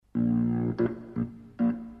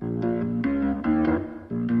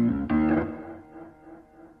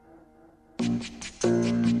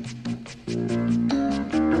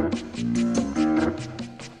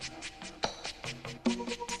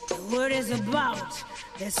about.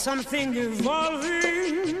 There's something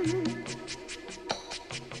evolving.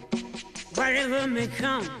 Whatever may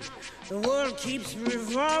come, the world keeps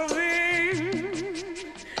revolving.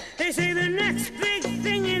 They say the next big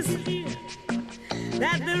thing is here,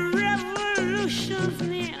 that the revolution's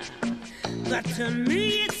near. But to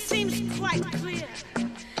me it seems quite clear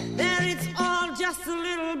that it's all just a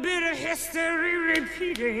little bit of history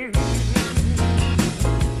repeating.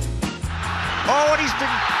 Oh, and he's been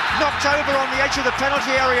knocked over on the edge of the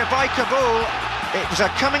penalty area by Kabul. It was a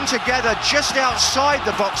coming together just outside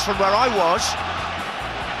the box from where I was.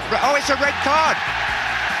 Oh, it's a red card.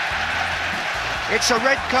 It's a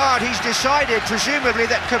red card. He's decided, presumably,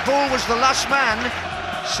 that Kabul was the last man.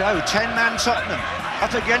 So, 10-man Tottenham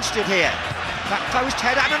up against it here. Back post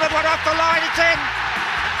header, and another one off the line, it's in.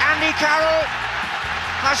 Andy Carroll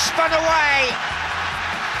has spun away.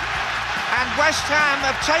 And West Ham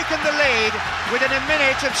have taken the lead within a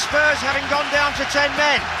minute of Spurs having gone down to 10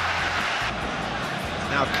 men.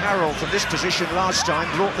 Now Carroll, from this position last time,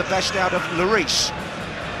 brought the best out of Lloris.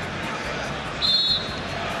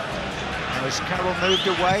 Now as Carroll moved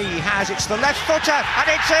away, he has, it's the left footer, and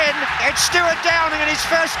it's in! It's Stuart Downing and his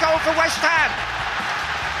first goal for West Ham.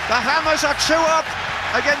 The Hammers are 2 up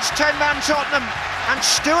against 10-man Tottenham, and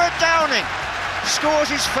Stuart Downing scores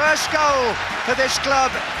his first goal for this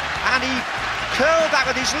club, and he curled that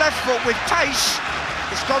with his left foot with pace.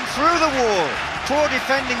 It's gone through the wall. Poor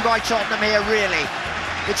defending by Tottenham here, really.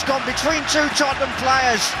 It's gone between 2 Tottenham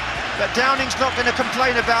players, but Downing's not going to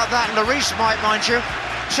complain about that. Lloris might, mind you.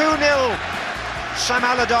 2-0. Sam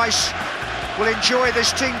Allardyce will enjoy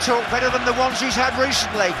this team talk better than the ones he's had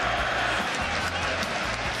recently.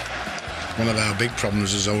 One of our big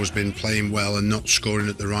problems has always been playing well and not scoring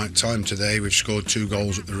at the right time. Today we've scored 2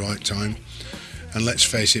 goals at the right time. And let's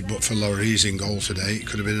face it, but for Lloris in goal today, it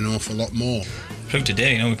could have been an awful lot more. Proved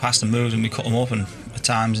today, we passed and moved and we cut them up, and at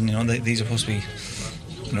times, and these are supposed to be,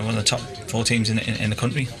 one of the top 4 teams in the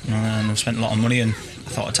country, and we've spent a lot of money, and I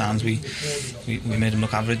thought at times we made them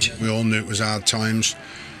look average. We all knew it was hard times,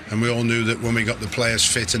 and we all knew that when we got the players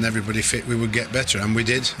fit and everybody fit, we would get better, and we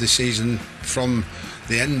did. This season, from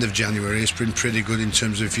the end of January, it's been pretty good in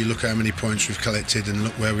terms of, if you look how many points we've collected and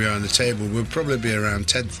look where we are on the table, we'll probably be around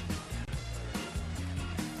 10th.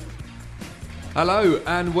 Hello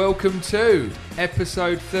and welcome to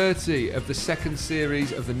episode 30 of the second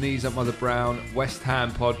series of the Knees Up Mother Brown West Ham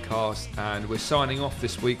podcast, and we're signing off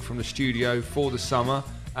this week from the studio for the summer,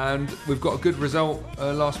 and we've got a good result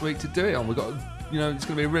last week to do it on. We've got, it's going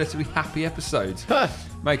to be a relatively happy episode.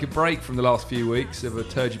 Make a break from the last few weeks of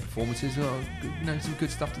turgid performances. Some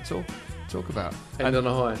good stuff to talk about. End on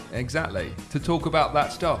a high. Exactly. To talk about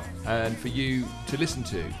that stuff and for you to listen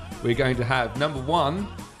to, we're going to have number one,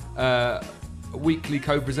 weekly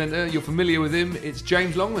co-presenter. You're familiar with him. It's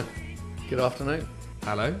James Longman. Good afternoon.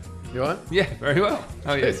 Hello. You alright? Yeah, very well.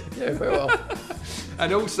 How are you? Yeah, very well.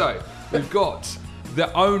 And also, we've got the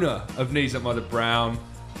owner of Knees Up Mother Brown,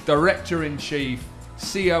 Director-in-Chief,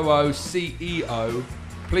 COO, CEO.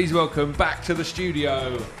 Please welcome back to the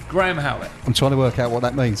studio, Graham Howlett. I'm trying to work out what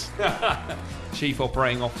that means. Chief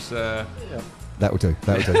Operating Officer. Yeah. That'll do.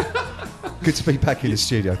 Good to be back in the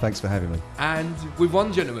studio. Thanks for having me. And with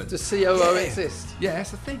one gentleman. Does COO exist? Yeah,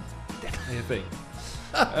 that's a thing. Definitely a thing.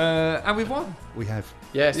 And we've won. We have.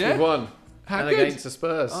 Yes, we've won. How and good? Against the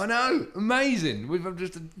Spurs. I know. Amazing. We've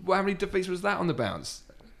just. How many defeats was that on the bounce?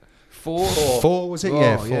 4? 4 was it?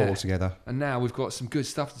 Yeah, 4 altogether. And now we've got some good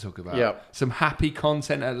stuff to talk about. Yeah. Some happy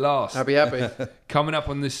content at last. Happy. Coming up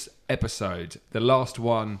on this episode, the last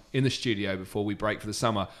one in the studio before we break for the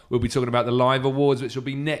summer, we'll be talking about the live awards, which will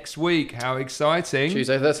be next week. How exciting.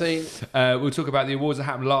 Tuesday 13th. We'll talk about the awards that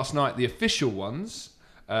happened last night, the official ones,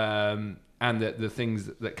 and the things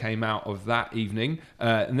that came out of that evening.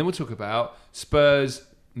 And then we'll talk about Spurs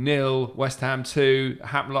 0, West Ham 2,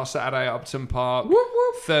 happened last Saturday at Upton Park. Whoop, whoop.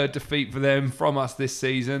 3rd defeat for them from us this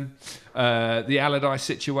season. The Allardyce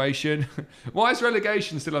situation. Why is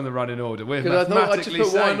relegation still on the running order? We're mathematically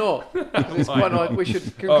why not? It's quite nice. We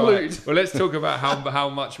should conclude. Right. Well, let's talk about how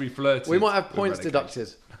much we flirted. We might have points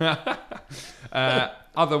deducted.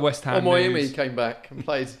 Other West Ham Miami news. came back and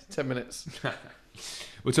played 10 minutes.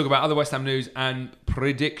 We'll talk about other West Ham news and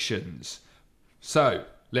predictions. So,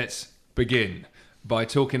 let's begin by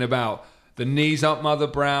talking about the Knees Up Mother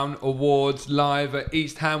Brown Awards live at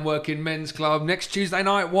East Ham Working Men's Club next Tuesday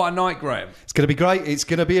night. What a night, Graham. It's going to be great. It's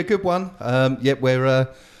going to be a good one. We're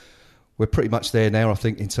pretty much there now, I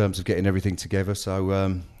think, in terms of getting everything together.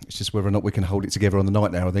 So it's just whether or not we can hold it together on the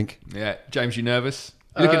night now, I think. Yeah. James, you nervous?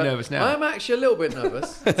 You're looking nervous now. I'm actually a little bit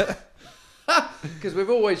nervous. Because we've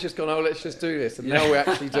always just gone, let's just do this, and now we're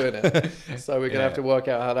actually doing it. So we're going to have to work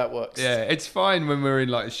out how that works. Yeah, it's fine when we're in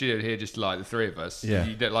like the studio here, just like the three of us. Yeah.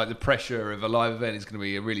 You don't like the pressure of a live event is going to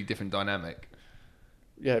be a really different dynamic.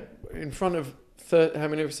 Yeah, in front of how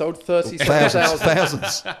many have we sold? 37,000.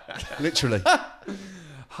 Thousands. Literally.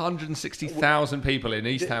 160,000 people in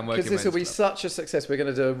East Ham working. Because this will be such a success. We're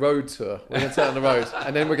going to do a road tour. We're going to take it on the road,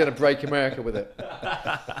 and then we're going to break America with it.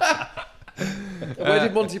 Where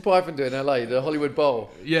did Monty Python do in LA? The Hollywood Bowl.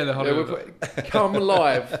 Yeah, the Hollywood Bowl. Come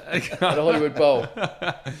live at the Hollywood Bowl.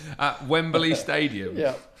 At Wembley Stadium.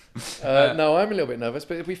 Yeah. No, I'm a little bit nervous,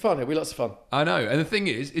 but it'll be fun. It'll be lots of fun. I know. And the thing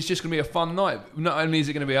is, it's just going to be a fun night. Not only is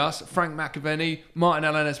it going to be us, Frank McAvenny, Martin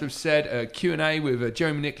Allen, as we've said, Q&A with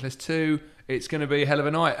Jeremy Nicholas too. It's going to be a hell of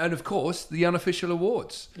a night. And of course, the unofficial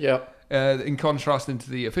awards. Yeah. In contrast to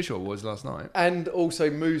the official awards last night. And also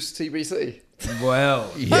Moose TBC.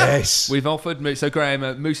 Well, yes. We've offered Moose. So Graham,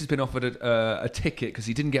 Moose has been offered a ticket because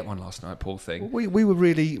he didn't get one last night. Poor thing. We were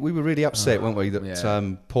really upset, weren't we,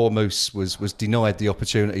 that poor Moose was denied the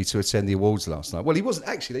opportunity to attend the awards last night. Well, he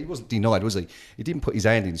wasn't denied, was he? He didn't put his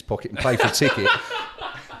hand in his pocket and pay for a ticket.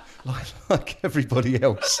 Like everybody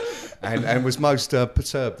else, and was most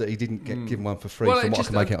perturbed that he didn't get given one for free from what I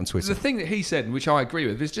can make out on Twitter. The thing that he said, which I agree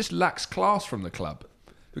with, is just lacks class from the club,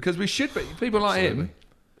 because we should be people like him.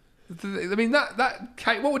 I mean,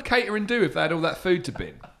 what would catering do if they had all that food to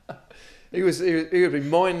bin? He would be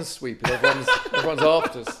minesweeping everyone's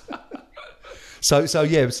afters. So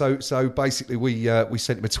basically, we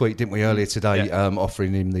sent him a tweet, didn't we, earlier today,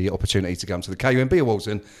 offering him the opportunity to come to the KUMB Awards.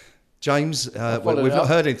 And James, we've not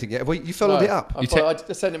heard anything yet. You followed it up? I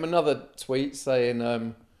sent him another tweet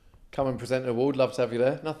saying, "Come and present an award. Love to have you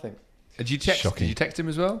there." Nothing. Did you text him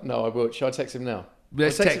as well? No, I will. Shall I text him now?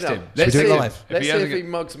 Let's text him. Let's do it live. Let's see if he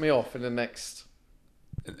mugs me off in the next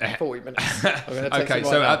 40 minutes. I'm going to text him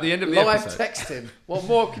right now. At the end of the live episode, text him. What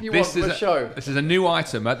more can you want from a show? This is a new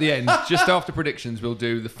item. At the end, just after predictions, we'll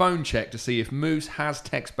do the phone check to see if Moose has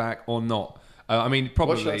text back or not. I mean,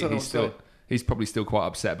 probably he's probably still quite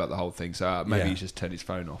upset about the whole thing, so maybe he's just turned his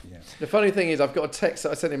phone off. Yeah. The funny thing is, I've got a text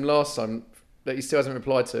that I sent him last time that he still hasn't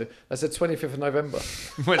replied to. That said 25th of November.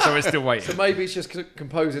 So we're still waiting. So maybe he's just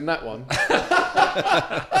composing that one.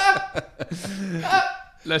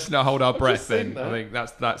 Let's not hold our breath then. I think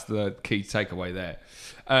that's the key takeaway there.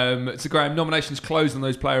 So Graham, nominations closed on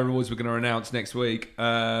those player awards we're going to announce next week.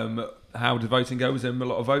 How did voting go? Was there a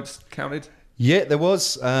lot of votes counted? Yeah, there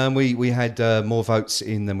was. We had more votes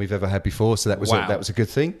in than we've ever had before, so that was a good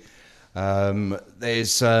thing.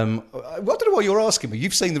 There's I don't know what you're asking me.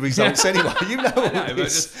 You've seen the results anyway. You know all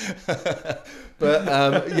this.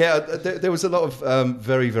 But there was a lot of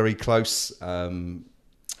very, very close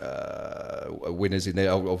winners in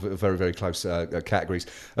there, of very, very close categories.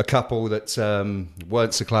 A couple that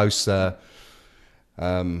weren't so close. But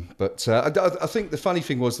I think the funny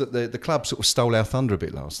thing was that the club sort of stole our thunder a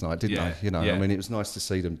bit last night, didn't they? You know, I mean, it was nice to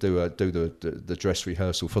see them do the dress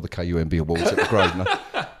rehearsal for the KUMB Awards at the Grosvenor.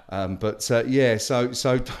 So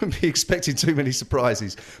don't be expecting too many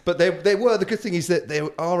surprises. But there were. The good thing is that there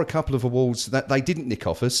are a couple of awards that they didn't nick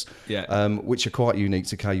off us, which are quite unique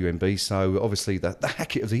to KUMB. So obviously the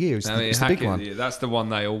Hackett of the Year is the big one. That's the one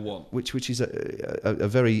they all want. Which is a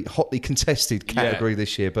very hotly contested category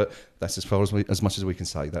this year. But that's as much as we can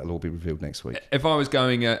say. That'll all be revealed next week. If I was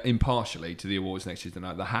going impartially to the awards next year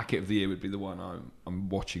tonight, the Hackett of the Year would be the one I'm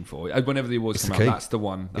watching for. Whenever the awards come out, that's the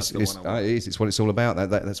one. It's what it's all about.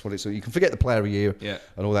 That's what it's. You can forget the Player of the Year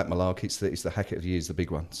and all that malarkey. It's the Hackett of the Year is the big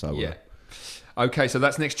one. So Okay, so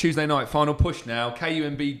that's next Tuesday night. Final push now.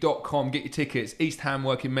 KUMB.com. Get your tickets. East Ham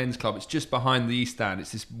Working Men's Club. It's just behind the East Stand.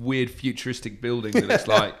 It's this weird futuristic building that looks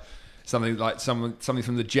like something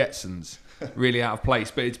from the Jetsons. Really out of place,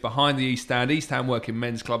 but it's behind the East Stand. East Ham Working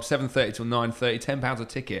Men's Club, 7:30 till 9:30. £10 a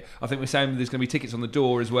ticket. I think we're saying there's going to be tickets on the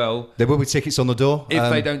door as well. There will be tickets on the door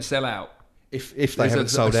if they don't sell out. If they haven't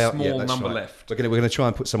sold out, small number left. We're going to try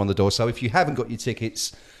and put some on the door. So if you haven't got your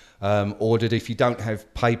tickets ordered, if you don't have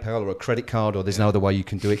PayPal or a credit card, or there's no other way you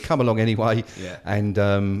can do it, come along anyway and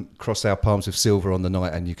cross our palms with silver on the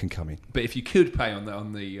night, and you can come in. But if you could pay on the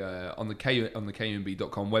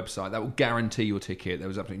KUMB.com website, that will guarantee your ticket. There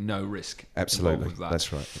was absolutely no risk. Absolutely, with that.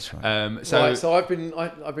 That's right. So I've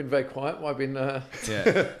been very quiet. I've been.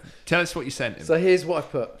 Tell us what you sent him. So here's what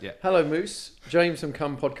I've put. Yeah. Hello, Moose. James from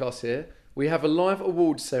Come Podcast here. We have a live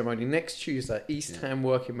awards ceremony next Tuesday at East Ham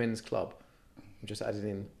Working Men's Club. I'm just adding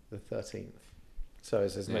in the 13th. So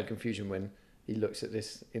there's no confusion when he looks at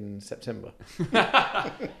this in September.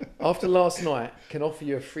 After last night, can offer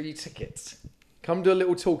you a free ticket. Come do a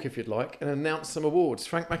little talk if you'd like and announce some awards.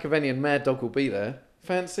 Frank McAvenny and Mad Dog will be there.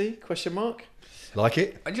 Fancy? Question mark. Like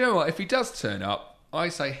it? And you know what? If he does turn up, I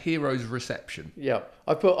say hero's reception. Yeah.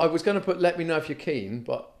 I was going to put let me know if you're keen,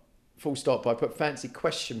 but full stop. But I put fancy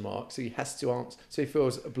question mark, so he has to answer. So he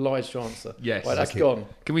feels obliged to answer. Yes. Right, that's Like it. gone.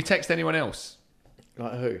 Can we text anyone else?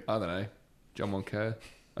 Like who? I don't know. John Moncur.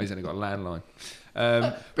 Oh, he's only got a landline.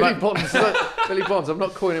 Billy Bonds. Billy Bonds. I'm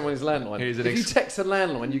not calling him on his landline. Here's an If you text a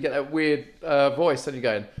landline, you get that weird voice, and you're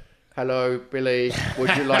going, "Hello, Billy.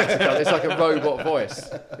 Would you like to go?" It's like a robot voice.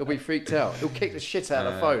 He'll be freaked out. He'll kick the shit out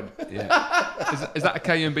of the phone. Yeah. Is that a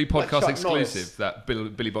KMB podcast Chuck exclusive? Norris. That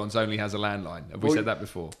Billy Bonds only has a landline. Have we Well, said that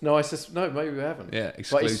before? No, no, maybe we haven't. Yeah, But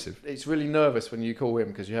exclusive. it's really nervous when you call him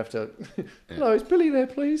because you have to. Hello, is Billy there,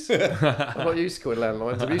 please? I'm not used to calling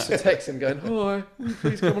landlines. I'm used to texting, going, "Hi,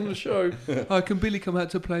 please come on the show." Oh, can Billy come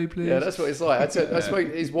out to play, please? Yeah, that's what it's like. I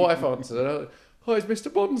spoke. His wife answered. Hi, is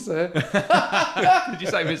Mr. Bonds there? Did you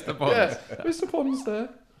say Mr. Bonds? Yeah, Mr. Bonds there.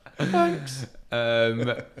 Thanks.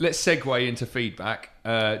 Let's segue into feedback.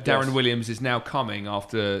 Darren Yes. Williams is now coming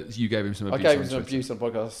after you gave him some I abuse. gave him on some Twitter. abuse on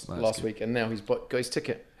podcast last good. week, and now he's got his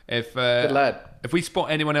ticket. If Good lad. if we spot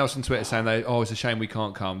anyone else on Twitter saying that, it's a shame we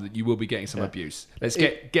can't come, that you will be getting some abuse. Let's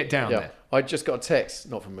get down Yeah, there. I just got a text,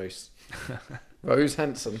 not from Moose. Rose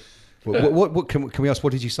Hanson. What can we ask?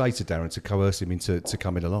 What did you say to Darren to coerce him into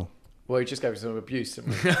coming along? Well, he just gave us some abuse, didn't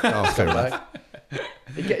we? Oh, fair enough.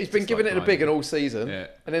 He's been giving it a big one all season, Yeah.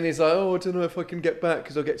 and then he's like, "Oh, I don't know if I can get back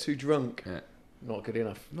because I'll get too drunk." Yeah. Not good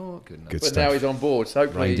enough. Not good enough. Good But stuff. now he's on board, so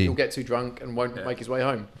hopefully Reined in. he'll get too drunk and won't make his way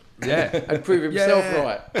home Yeah. and prove himself Yeah.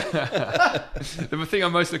 right. The thing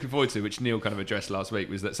I'm most looking forward to, which Neil kind of addressed last week,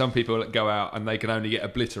 was that some people go out and they can only get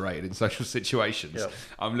obliterated in social situations. Yeah.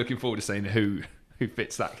 I'm looking forward to seeing who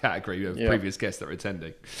fits that category of Yeah. previous guests that are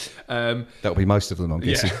attending. That'll be most of them, I'm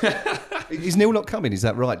guessing. Is Neil not coming? Is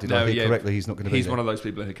that right? Did I hear correctly? He's not going to be He's there? one of those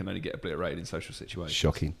people who can only get obliterated in social situations.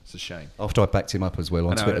 Shocking. It's a shame. After I backed him up as well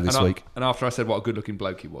on I know, Twitter this week. And after I said what a good-looking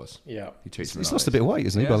bloke he was, Yeah. he treats me He's like lost a this. bit of weight,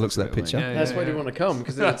 hasn't he? Yeah, By the he's looks of lost that a bit of picture. weight. That's why you want to come,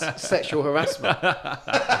 because it's sexual harassment.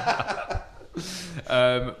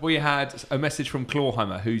 We had a message from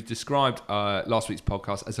Clawhammer, who described last week's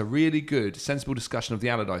podcast as a really good, sensible discussion of the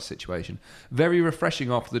Allardyce situation. Very refreshing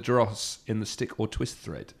after the dross in the stick or twist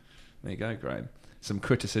thread. There you go, Graham. Some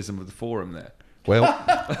criticism of the forum there. Well,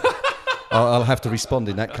 I'll have to respond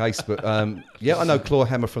in that case. But yeah, I know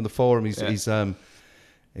Clawhammer from the forum. He's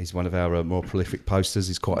one of our more prolific posters.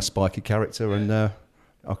 He's quite a spiky character, and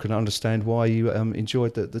I can understand why you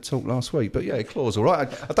enjoyed the talk last week. But yeah, Claw's all right.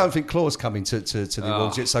 I don't think Claw's coming to the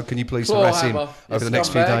awards yet, so can you please harass him Clawhammer, over you the next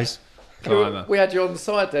few scumbag. days? Clawhammer. We had you on the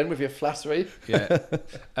side then with your flattery. Yeah.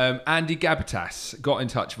 Andy Gabatas got in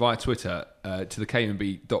touch via Twitter to the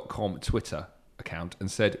KMB.com Twitter account and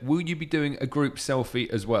said, "Will you be doing a group selfie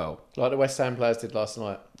as well?" Like the West Ham players did last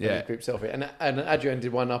night. Yeah. A group selfie. And Adrian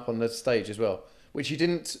did one up on the stage as well. Which he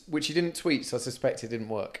didn't tweet, so I suspect it didn't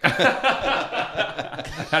work.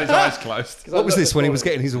 Had his eyes closed. What was this when he was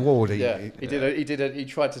getting his award? Yeah, he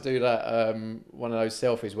tried to do that one of those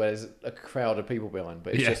selfies where there's a crowd of people behind,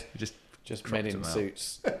 but it's just men in them out.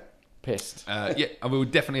 suits, pissed. Yeah, I will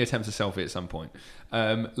definitely attempt a selfie at some point.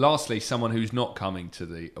 Lastly, someone who's not coming to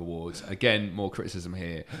the awards. Again, more criticism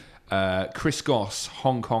here. Chris Goss,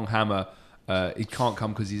 Hong Kong Hammer. He can't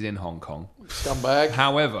come because he's in Hong Kong. Scumbag.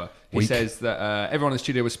 However, he Weak. says that everyone in the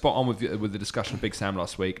studio was spot on with the discussion of Big Sam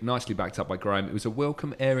last week, nicely backed up by Graham. It was a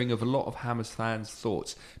welcome airing of a lot of Hammers fans'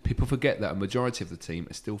 thoughts. People forget that a majority of the team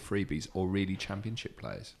are still freebies or really championship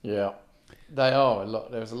players. Yeah, they are a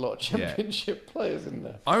lot. There's a lot of championship players in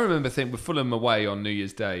there. I remember thinking, with Fulham away on New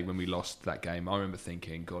Year's Day when we lost that game, I remember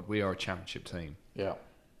thinking, God, we are a championship team. Yeah.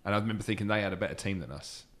 And I remember thinking they had a better team than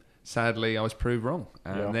us. Sadly, I was proved wrong,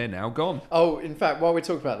 and they're now gone. Oh, in fact, while we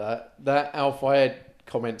talk about that Al Fayed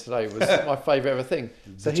comment today was my favourite ever thing.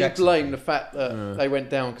 So he Jackson blamed the fact that they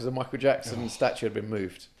went down because the Michael Jackson statue had been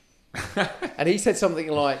moved. And he said something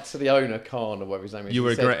like to the owner, Khan, or whatever his name is. You he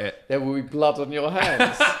regret said, it. There will be blood on your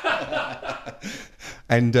hands.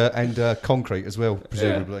 And concrete as well,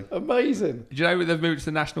 presumably. Amazing. Do you know they've moved to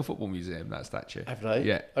the National Football Museum, that statue? Have they?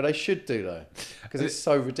 Yeah. Oh, they should do, though. Because it's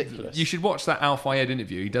so ridiculous. You should watch that Al Fayed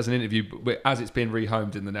interview. He does an interview as it's been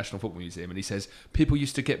rehomed in the National Football Museum, and he says people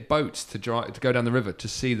used to get boats to go down the river to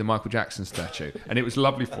see the Michael Jackson statue, and it was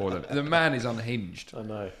lovely for them. The man is unhinged. I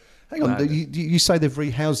know. Hang on, you say they've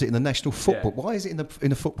rehoused it in the National Football. Yeah. Why is it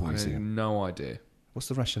in a football I have museum? no idea. What's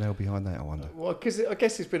the rationale behind that, I wonder? Well, because I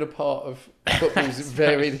guess it's been a part of football's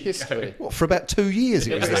varied history. What, for about 2 years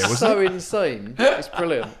it was there, It's wasn't so it? insane. It's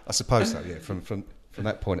brilliant. I suppose so, yeah, from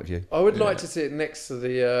that point of view. I would like to see it next to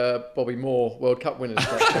the Bobby Moore World Cup winners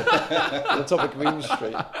statue on the top of Green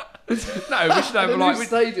Street. No, we should have In a new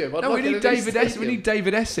stadium. I'd No, like we it need in a new David. stadium. We need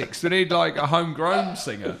David Essex. We need like a homegrown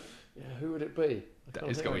singer. Yeah, who would it be?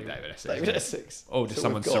 It's got to be David Essex. David Essex. Or just That's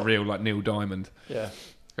someone what we've got. surreal like Neil Diamond. Yeah.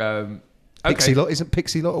 Pixie Lot, isn't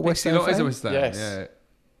Pixie Lot a West Ham Pixie Lot is a fan? West Ham. Yes. Yeah.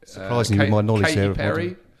 Surprisingly, with my knowledge Katy there.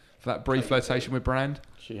 Perry for that brief flirtation with Brand.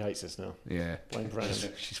 She hates us now. Yeah. Blame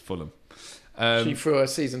Brand. She's Fulham. She threw her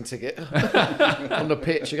season ticket on the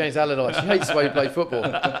pitch against Allardyce. She hates the way he played football.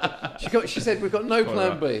 She said, we've got no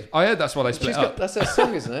plan B. I heard that's why they split up. That's her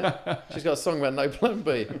song, isn't it? She's got a song about no plan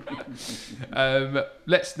B.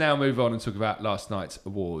 Let's now move on and talk about last night's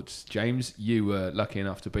awards. James, you were lucky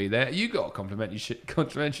enough to be there. You got a complimentary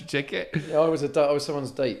ticket. Yeah, I was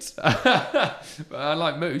someone's date. I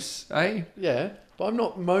like Moose, eh? Yeah. But I'm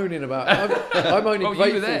not moaning about it. I'm only Well, grateful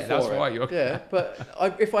you were there, for that's it. why you're... Yeah,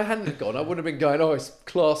 but if I hadn't gone, I would have been going, oh, it's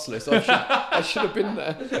classless. I should have been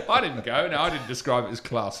there. I didn't go. No, I didn't describe it as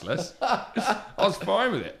classless. I was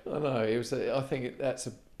fine with it. I know. It was. I think that's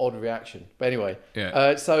an odd reaction. But anyway.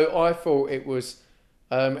 Yeah. So I thought it was...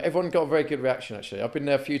 everyone got a very good reaction, actually. I've been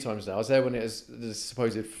there a few times now. I was there when it was the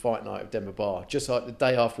supposed fight night of Denver Bar, just like the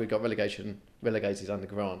day after we got relegated under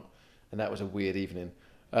Grant. And that was a weird evening.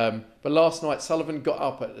 But last night, Sullivan got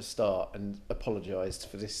up at the start and apologised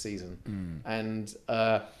for this season. And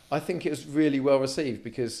I think it was really well received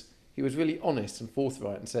because he was really honest and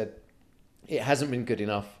forthright and said, it hasn't been good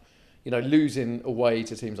enough. You know, losing away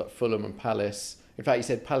to teams like Fulham and Palace. In fact, he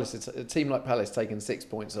said a team like Palace taking 6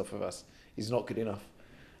 points off of us is not good enough.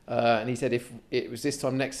 And he said if it was this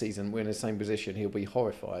time next season, we're in the same position, he'll be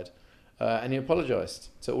horrified. And he apologised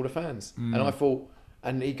to all the fans. And I thought...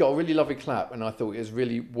 And he got a really lovely clap, and I thought it was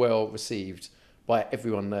really well received by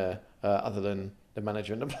everyone there, other than the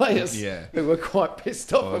manager and the players, who were quite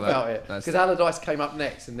pissed off about it. Because Allardyce came up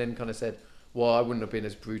next and then kind of said, well, I wouldn't have been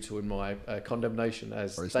as brutal in my condemnation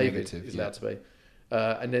as David is allowed to be.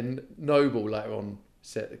 And then Noble later on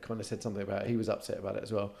said something about it. He was upset about it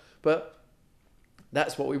as well. But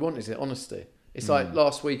that's what we want, is it? Honesty. It's like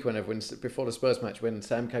last week before the Spurs match, when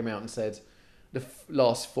Sam came out and said, the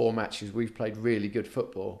last 4 matches we've played really good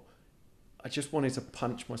football. I just wanted to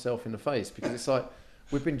punch myself in the face because it's like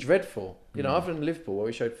we've been dreadful. You know, other than Liverpool where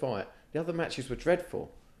we showed fight, the other matches were dreadful.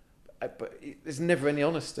 But there's never any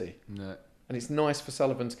honesty. No. And it's nice for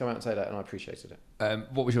Sullivan to come out and say that, and I appreciated it.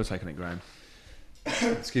 What was your take on it, Graham?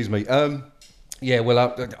 Excuse me. Yeah, well,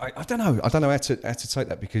 I don't know. I don't know how to take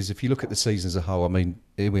that because if you look at the season as a whole, I mean,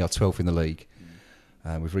 here we are 12th in the league.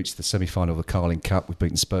 We've reached the semi-final of the Carling Cup. We've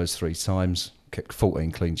beaten Spurs 3 times. Kept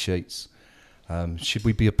 14 clean sheets. Should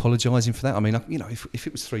we be apologising for that? I mean, you know, if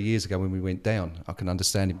it was 3 years ago when we went down, I can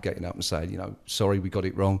understand him getting up and saying, you know, sorry, we got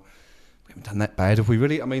it wrong. We haven't done that bad, have we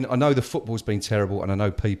really? I mean, I know the football's been terrible and I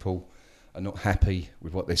know people are not happy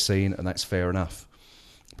with what they're seeing, and that's fair enough.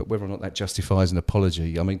 But whether or not that justifies an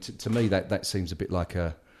apology, I mean, to me, that seems a bit like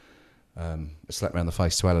a slap around the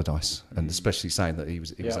face to Allardyce, and especially saying that he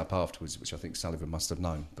was up afterwards, which I think Sullivan must have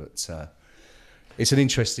known. But it's an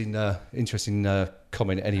interesting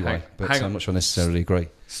comment anyway. I'm not sure I necessarily agree.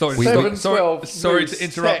 Sorry to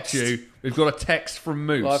interrupt you. We've got a text from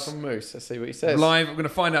Moose. Live from Moose. Let's see what he says. Live. I'm going to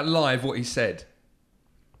find out live what he said.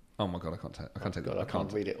 Oh my God, I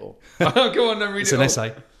can't read it all. Go on, then read it's it all. It's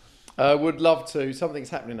an essay. Would love to. Something's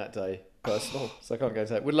happening that day, personal, so I can't go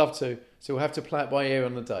into that. Would love to. So we'll have to play it by ear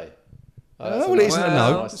on the day. Well, it isn't a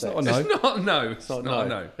no. It's not a no. It's not a no. It's not a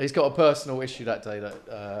no. He's got a personal issue that day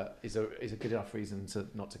that is a good enough reason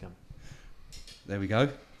not to come. There we go.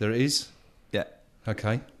 There it is. Yeah.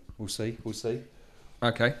 Okay. We'll see.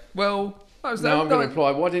 Okay. Well, that was now I'm going to reply.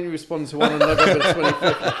 Why didn't you respond to one on November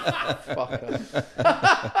 25th?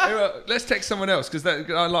 Fucker. Let's text someone else because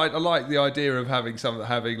I like the idea of having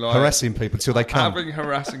like harassing people till they come.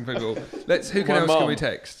 Harassing people. Who can we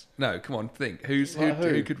text? No, come on, think. Who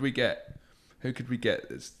could we get? Who could we get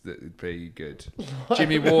that'd be good?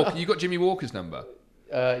 Jimmy Walker. You got Jimmy Walker's number?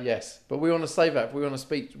 Yes, but we want to save that. We want to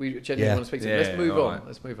speak. We genuinely want to speak to him. Let's move on. Right.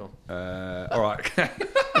 Let's move on. All right.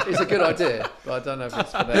 It's a good idea, but I don't know if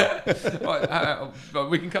it's for them. Right, but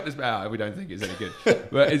we can cut this bit out if we don't think it's any good.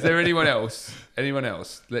 But is there anyone else?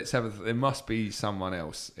 Let's have. There must be someone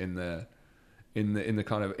else in the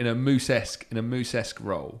kind of in a moose-esque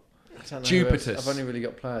role. I don't know. Jupiter. I've only really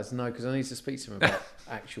got players. No, because I need to speak to him about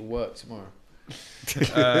actual work tomorrow.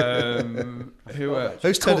 Who else?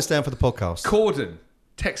 Who's turned us down for the podcast? Corden.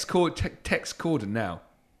 Text Corden now.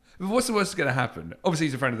 What's the worst that's going to happen? Obviously,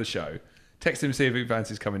 he's a friend of the show. Text him, see if he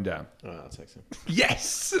fancies coming down. All right, I'll text him.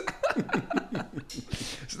 Yes!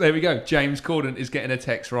 So there we go. James Corden is getting a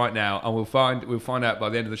text right now, and we'll find out by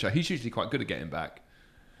the end of the show. He's usually quite good at getting back.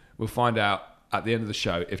 We'll find out at the end of the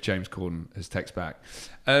show if James Corden has texted back.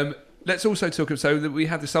 let's also talk. So that we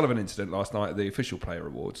had the Sullivan incident last night at the official player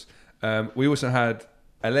awards. We also had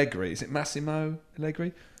Allegri. Is it Massimo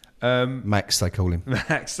Allegri? Max, they call him.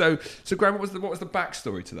 Max. So Graham, what was the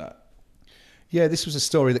backstory to that? Yeah, this was a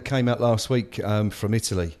story that came out last week from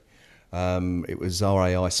Italy. It was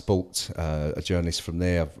RAI Sport, a journalist from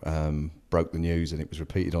there broke the news, and it was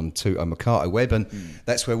repeated on Mercato Web, and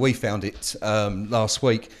that's where we found it last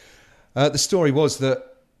week. The story was that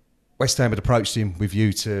West Ham had approached him with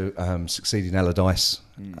view to succeed in Allardyce,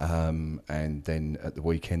 and then at the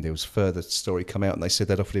weekend there was further story come out, and they said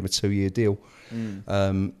they'd offered him a 2-year deal,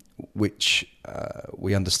 which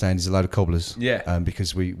we understand is a load of cobblers. Yeah.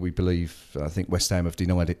 Because we believe, I think West Ham have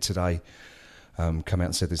denied it today. Come out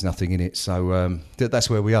and said there's nothing in it, so that's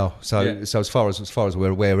where we are. So as far as we're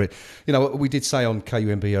aware, we did say on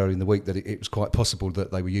KUMB earlier in the week that it was quite possible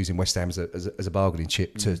that they were using West Ham as a bargaining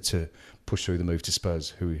chip to push through the move to Spurs,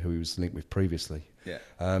 who he was linked with previously. Yeah.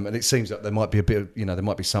 And it seems that there might be a bit of, there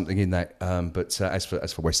might be something in that. But as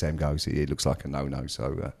for West Ham goes, it looks like a no-no.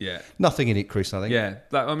 So nothing in it, Chris. I think. Yeah.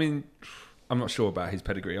 I'm not sure about his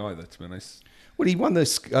pedigree either, to be honest. Well, he won the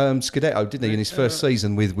Scudetto, didn't he, in his first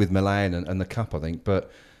season with Milan and the Cup, I think.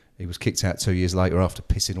 But he was kicked out 2 years later after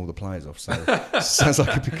pissing all the players off. So sounds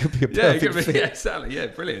like it could be a perfect fit. Yeah, exactly. Yeah,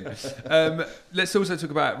 brilliant. Let's also talk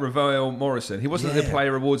about Ravel Morrison. He wasn't at the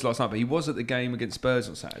Player Awards last night, but he was at the game against Spurs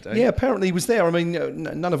on Saturday. Yeah, apparently he was there. I mean,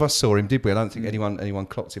 none of us saw him, did we? I don't think anyone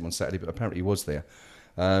clocked him on Saturday, but apparently he was there,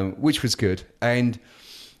 which was good. And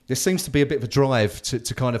there seems to be a bit of a drive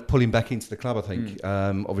to kind of pull him back into the club, I think.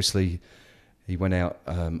 Obviously, he went out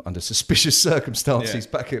under suspicious circumstances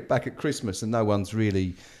back at Christmas, and no one's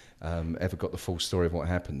really ever got the full story of what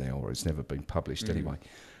happened there, or it's never been published anyway.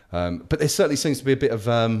 But there certainly seems to be a bit of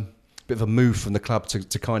a move from the club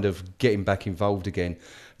to kind of get him back involved again.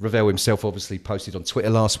 Ravel himself obviously posted on Twitter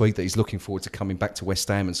last week that he's looking forward to coming back to West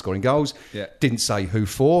Ham and scoring goals. Yeah. Didn't say who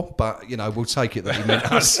for, but we'll take it that he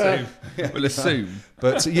meant us. We'll assume.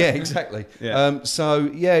 But yeah, exactly. Yeah.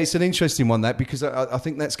 It's an interesting one, that, because I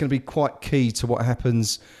think that's going to be quite key to what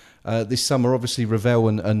happens this summer. Obviously, Ravel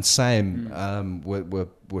and Sam were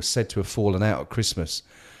said to have fallen out at Christmas.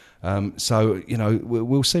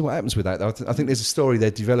 We'll see what happens with that. I think there's a story they're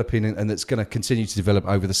developing, and that's going to continue to develop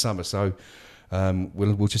over the summer. So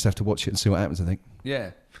we'll just have to watch it and see what happens, I think.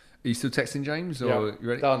 Yeah. Are you still texting James? Or you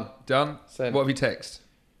ready? Done. Send. What have you texted?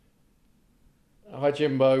 Hi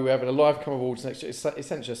Jimbo, we're having a live come awards next year. It's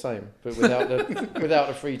essentially the same, but without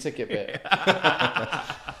the free ticket bit. You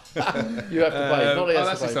have to pay. Not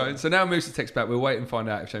that's exciting. So now moves to text back. We'll wait and find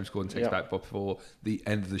out if James Gordon texts back before the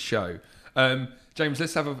end of the show. James,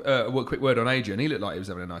 let's have a quick word on Adrian. He looked like he was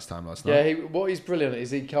having a nice time last night. Yeah, what is brilliant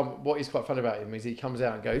is what is quite fun about him is he comes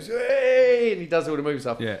out and goes, hey, and he does all the moves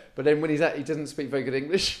up. Yeah. But then when he doesn't speak very good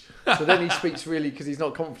English, so then he speaks really, because he's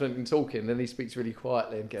not confident in talking, then he speaks really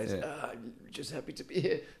quietly and goes, just happy to be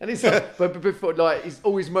here. And it's like, but before, like, he's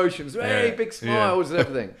all his motions, hey, big smiles and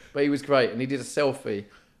everything. But he was great, and he did a selfie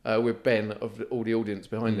with Ben of all the audience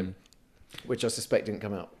behind him, which I suspect didn't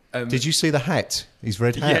come out. Did you see the hat? His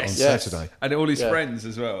red hat on Saturday. And all his friends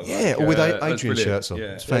as well. Yeah, all with Adrian shirts on.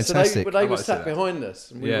 Yeah. It's fantastic. So they were sat behind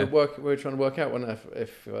us, and we were trying to work out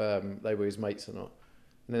if they were his mates or not.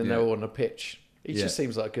 And then they were on the pitch. He just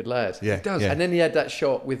seems like a good lad. Yeah, he does. And then he had that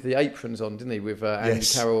shot with the aprons on, didn't he, with Andy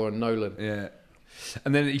Carroll and Nolan. Yeah.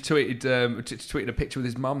 And then he tweeted a picture with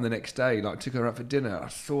his mum the next day, like took her out for dinner. I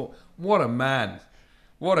thought, what a man.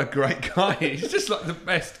 What a great guy. He's just like the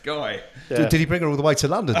best guy. Yeah. Did he bring her all the way to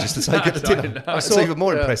London just to take her to dinner? It's even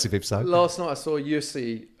more impressive if so. Last night I saw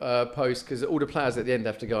Yussi post, because all the players at the end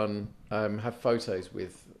have to go and have photos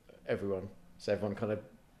with everyone. So everyone kind of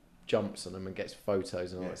jumps on them and gets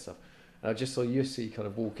photos and all that stuff. And I just saw Yussi kind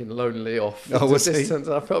of walking lonely off into the distance,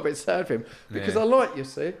 and I felt a bit sad for him, because I like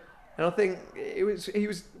Yussi. And I think he was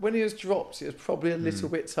when he was dropped, it was probably a little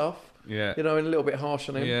bit tough. Yeah. And a little bit harsh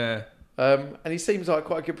on him. Yeah. And he seems like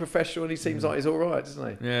quite a good professional, and he seems like he's all right,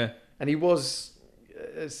 doesn't he? Yeah. And he was.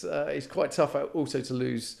 He's quite tough also to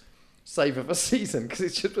lose save of a season, because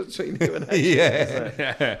it's just between him and Adrian,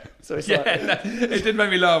 yeah. So it's it did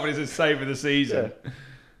make me laugh when it's a save of the season.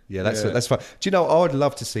 Yeah, that's fine. Do you know, I would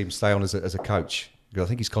love to see him stay on as a coach. I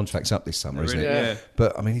think his contract's up this summer, isn't it? Yeah.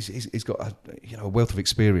 But I mean, he's got a wealth of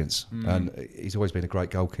experience, and he's always been a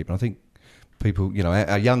great goalkeeper. And I think people,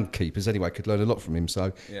 our young keepers anyway, could learn a lot from him.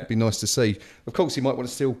 So it'd be nice to see. Of course, he might want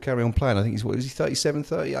to still carry on playing. I think is he 37,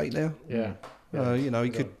 38 now? Yeah. He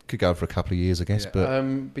could go for a couple of years, I guess. Yeah.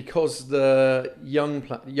 But because the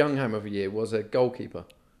young Ham of the year was a goalkeeper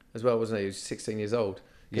as well, wasn't he? He was 16 years old.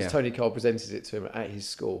 Because Tony Cole presented it to him at his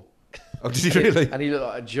school. Oh, did he really? And he looked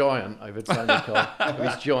like a giant over Tony Khan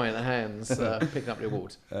with his giant hands picking up the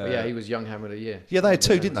awards. But yeah, he was Young Hammer of the Year. Yeah, they had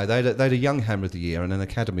two, didn't they? They had a Young Hammer of the Year and an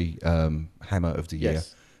Academy Hammer of the Year.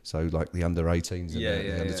 Yes. So like the under 18s and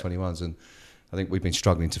the under 21s. And I think we've been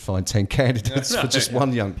struggling to find 10 candidates for just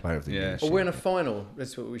one Young Player of the Year. Well, we're in a final.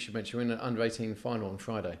 That's what we should mention. We're in an under 18 final on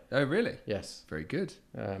Friday. Oh, really? Yes. Very good.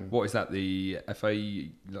 What is that? The FA,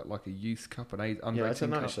 like a youth cup, an under 18 I don't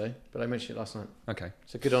know cup? actually, but I mentioned it last night. Okay.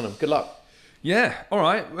 So good on them. Good luck. Yeah. All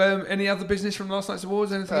right. Any other business from last night's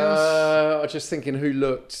awards? Anything else? I was just thinking who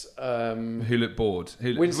looked bored?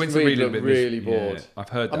 Winston Reid looked really bored. Yeah, I've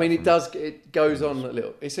heard that. I mean, it goes on a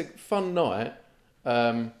little. It's a fun night,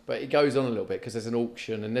 but it goes on a little bit because there's an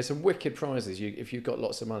auction and there's some wicked prizes. If you've got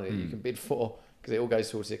lots of money that you can bid for, because it all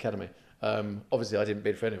goes towards the academy. Obviously, I didn't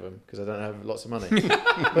bid for any of them because I don't have lots of money,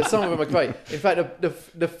 but some of them are great. In fact,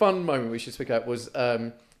 the fun moment we should speak out was.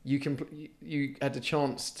 You had the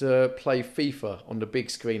chance to play FIFA on the big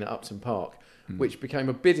screen at Upton Park, which became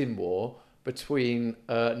a bidding war between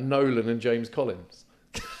Nolan and James Collins.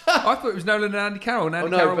 I thought it was Nolan and Andy Carroll, and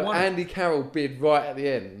Andy Carroll won. Andy Carroll bid right at the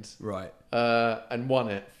end, right, and won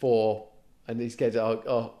it and he said,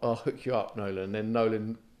 "I'll hook you up, Nolan." And then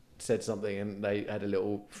Nolan said something, and they had a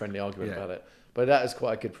little friendly argument about it. But that was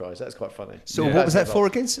quite a good prize. That's quite funny. So what was that for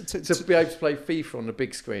again? To be able to play FIFA on the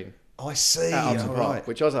big screen. Oh, I see. At Upton Park,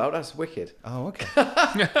 which I was like, oh, that's wicked. Oh, okay.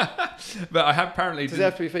 But I have apparently... Does it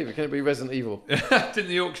have to be FIFA? Can it be Resident Evil? Didn't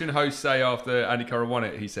the auction host say after Andy Carroll won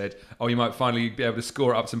it, he said, oh, you might finally be able to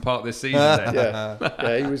score at Upton Park this season then?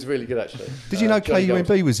 Yeah, he was really good actually. Did you know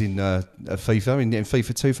KUMB was in FIFA, in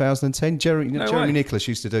FIFA 2010? Jeremy Nicholas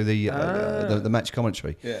used to do the match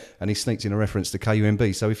commentary, and he sneaked in a reference to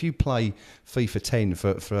KUMB. So if you play FIFA 10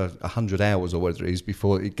 for 100 hours or whatever it is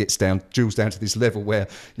before it gets drills down to this level where,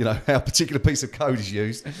 you know, how a particular piece of code is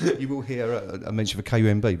used, you will hear a mention of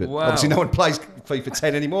KUMB. But obviously no one plays FIFA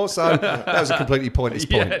 10 anymore, so that was a completely pointless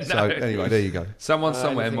point. So anyway, there you go. Someone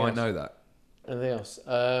somewhere might know that. Anything else?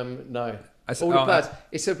 No. All the players.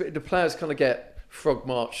 The players kind of get frog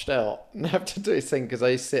marched out and have to do this thing because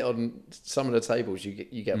they sit on some of the tables.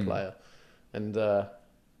 You get a player, and they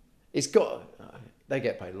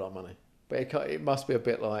get paid a lot of money, but it must be a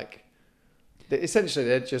bit like essentially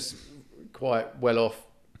they're just quite well off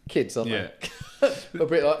kids, aren't they? A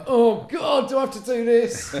bit like, oh God, do I have to do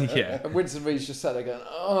this? And Winston Reid's just sat there going,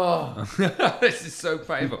 oh, this is so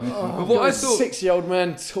painful. But what I thought, 6-year-old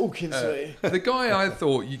man talking to me. The guy I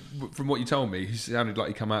thought, from what you told me, who sounded like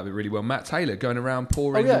he come out of it really well, Matt Taylor, going around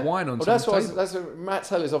pouring the wine on someone's table. That's what Matt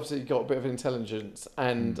Taylor's obviously got a bit of intelligence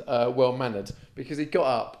and well mannered, because he got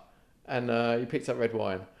up and he picked up red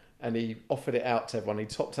wine. And he offered it out to everyone. He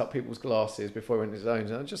topped up people's glasses before he went to his own.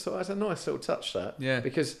 And I just thought that's a nice little touch, that. Yeah.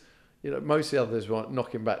 Because, you know, most of the others were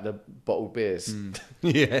knocking back the bottled beers.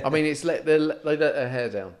 Yeah. I mean, they let their hair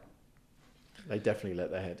down. They definitely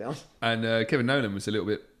let their hair down. And Kevin Nolan was a little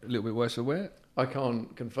bit worse for wear. I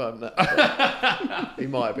can't confirm that. He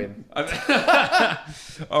might have been.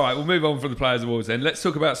 All right, we'll move on from the Players' Awards then. Let's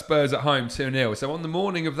talk about Spurs at home 2-0. So on the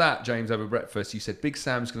morning of that, James, over breakfast, you said Big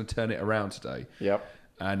Sam's going to turn it around today. Yep.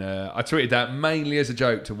 And I tweeted that mainly as a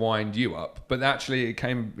joke to wind you up, but actually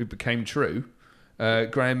it became true.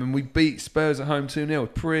 Graham, and we beat Spurs at home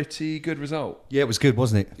 2-0. Pretty good result. Yeah, it was good,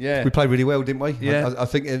 wasn't it? Yeah. We played really well, didn't we? Yeah. I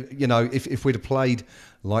think, you know, if we'd have played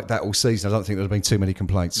like that all season, I don't think there'd have been too many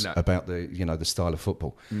complaints about the style of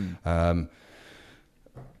football. A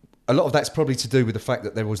lot of that's probably to do with the fact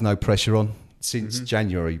that there was no pressure on. Since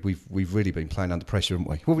January, we've really been playing under pressure, haven't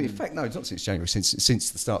we? Well, in fact, no, it's not since January.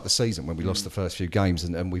 Since the start of the season, when we lost the first few games,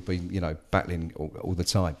 and we've been, you know, battling all the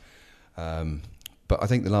time. But I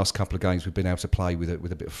think the last couple of games we've been able to play with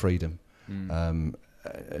a bit of freedom, and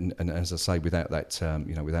as I say, without that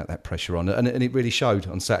without that pressure on, and it really showed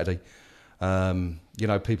on Saturday. You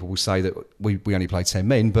know, people will say that we only played 10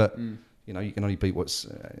 men, but. You know, you can only beat what's,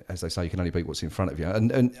 as they say, you can only beat what's in front of you.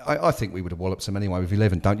 And I think we would have walloped them anyway with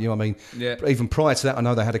 11, don't you? I mean, even prior to that, I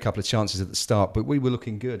know they had a couple of chances at the start, but we were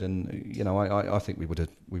looking good. And you know, I think we would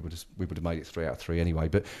have made it 3 out of 3 anyway.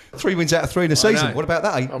 But 3 wins out of 3 in a season. What about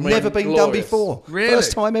that? I mean, never been done before. Really?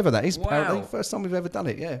 First time ever. That is apparently wow. First time we've ever done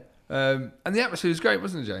it. Yeah. And the atmosphere was great,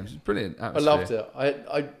 wasn't it, James? It was brilliant atmosphere. I loved it.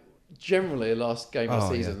 I generally, the last game of the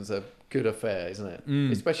season's a good affair, isn't it?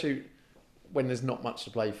 Especially when there's not much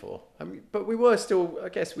to play for. I mean, but we were still, I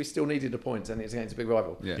guess we still needed the points, and it's against a big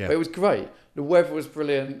rival. Yeah. But it was great. The weather was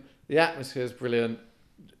brilliant. The atmosphere was brilliant.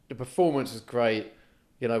 The performance was great.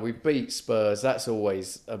 You know, we beat Spurs. That's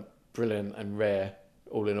always brilliant and rare,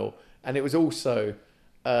 all in all. And it was also,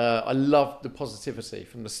 I loved the positivity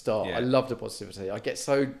from the start. Yeah. I loved the positivity.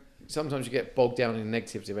 Sometimes you get bogged down in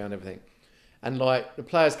negativity around everything. And like the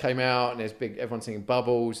players came out and there's everyone singing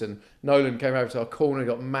Bubbles, and Nolan came over to our corner and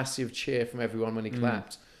got massive cheer from everyone when he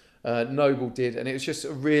clapped. Noble did, and it was just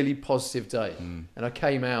a really positive day. And I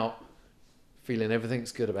came out feeling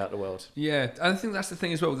everything's good about the world. Yeah, I think that's the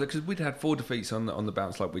thing as well, because we'd had 4 defeats on the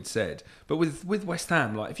bounce, like we'd said. But with West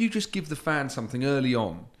Ham, like if you just give the fans something early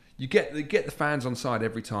on, you get the fans on side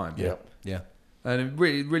every time. Yeah. And it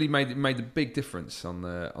really made a big difference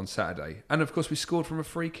on Saturday. And of course, we scored from a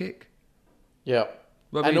free kick. Yeah.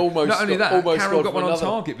 Well, And almost not only that, almost Carroll got scored one on another.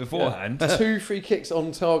 target beforehand. 2 free kicks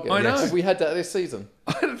on target. I know. Have we had that this season?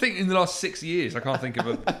 I don't think in the last 6 years I can't think of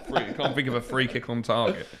a free kick on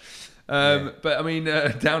target. But I mean,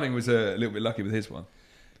 Downing was a little bit lucky with his one.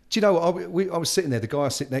 Do you know, I was sitting there, the guy I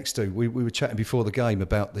sit next to, we were chatting before the game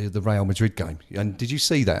about the Real Madrid game. And did you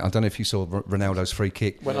see that? I don't know if you saw Ronaldo's free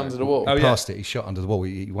kick. Went under the wall. Passed it, he shot under the wall,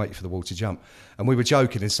 he waited for the wall to jump. And we were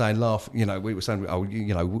joking and saying, we were saying,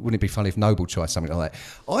 wouldn't it be funny if Noble tried something like that?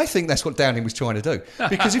 I think that's what Downing was trying to do.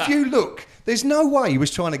 Because if you look, there's no way he was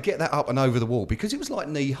trying to get that up and over the wall, because it was like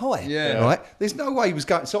knee high. Yeah. Right? There's no way he was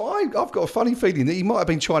going. So I've got a funny feeling that he might have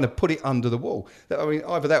been trying to put it under the wall. I mean,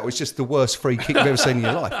 either that or it's just the worst free kick you've ever seen in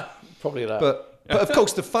your life. Probably that. But of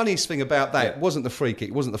course, the funniest thing about that wasn't the free kick.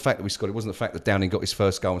 It wasn't the fact that we scored. It wasn't the fact that Downing got his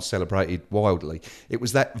first goal and celebrated wildly. It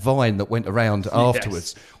was that vine that went around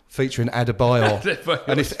afterwards, featuring Adebayor.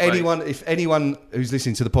 And if anyone who's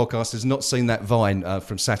listening to the podcast has not seen that vine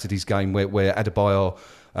from Saturday's game, where Adebayor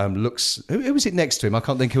looks, who was it next to him? I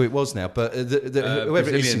can't think who it was now, but whoever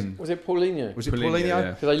it is. Was it Paulinho? Was it Paulinho?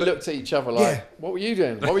 Yeah. Because they looked at each other like, what were you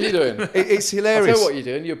doing? What were you doing? It's I hilarious. tell what you're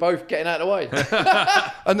doing. You're both getting out of the way.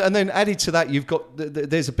 And then added to that, you've got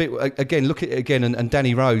there's a bit again. Look at it again, and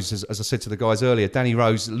Danny Rose, as I said to the guys earlier, Danny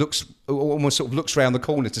Rose almost sort of looks round the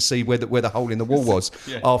corner to see where the hole in the wall was.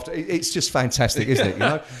 After it's just fantastic, isn't it? You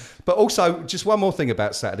know. But also, just one more thing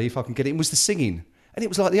about Saturday, if I can get it in, was the singing. And it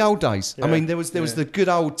was like the old days. Yeah. I mean, there was the good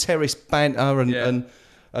old terrace banter and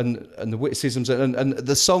the witticisms and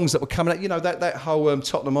the songs that were coming out. You know, that whole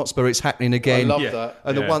Tottenham Hotspur, it's happening again. I love that.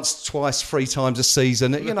 And the once, twice, 3 times a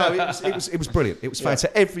season. You know, it was brilliant. It was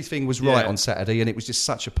fantastic. Everything was right on Saturday, and it was just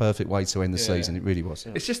such a perfect way to end the season. It really was.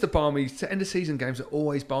 It's just a balmy. End of season games are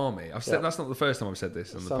always balmy. I've said that's not the first time I've said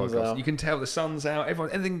this on the podcast. Out. You can tell the sun's out.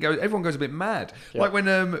 Everyone goes a bit mad. Yeah. Like when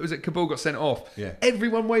Kabul got sent off. Yeah.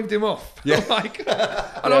 Everyone waved him off. Yeah.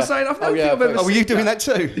 And I was saying, I've never seen that. Oh, were you doing that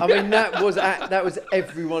too? I mean, that was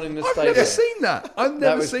everyone in the stadium. I've never seen that. I've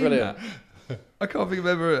never seen that. I can't think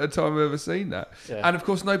of a time I've ever seen that. Yeah. And of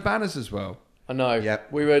course, no banners as well. I know.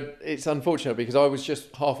 Yep. It's unfortunate because I was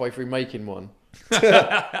just halfway through making one,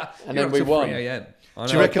 and then we won. 3 a.m.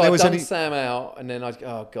 Do you reckon there was any? Sam out, and then I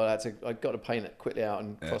got to paint it quickly out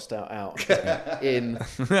and crossed out in.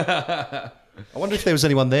 I wonder if there was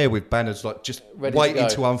anyone there with banners, like just ready waiting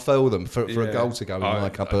to unfurl them for a goal to go in,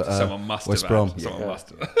 like up at West Brom. Someone must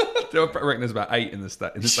have. I reckon there's about 8 in the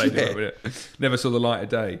stadium. Yeah. Never saw the light of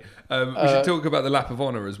day. We should talk about the lap of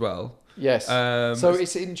honour as well. Yes. So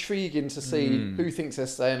it's intriguing to see who thinks they're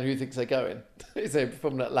staying and who thinks they're going. Is it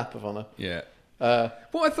from that lap of honour? Yeah.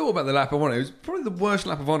 What I thought about the lap of honour, it was probably the worst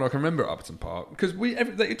lap of honour I can remember at Upton Park, because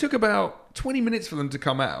it took about 20 minutes for them to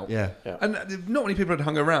come out. Yeah. And not many people had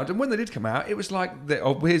hung around. And when they did come out, it was like,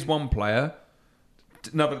 here's one player,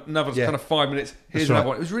 another kind of 5 minutes, here's another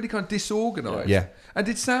one. It was really kind of disorganised. Yeah. And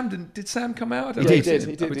did Sam come out? He did.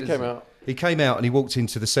 He came out. He came out and he walked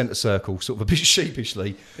into the centre circle, sort of a bit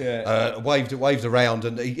sheepishly, waved around,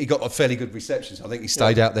 and he got a fairly good reception. So I think he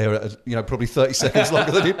stayed out there, probably 30 seconds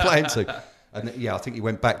longer than he planned to. And I think he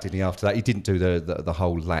went back, didn't he? After that, he didn't do the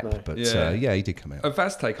whole lap, but he did come out.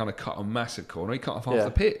 Vaste kind of cut a massive corner. He cut off half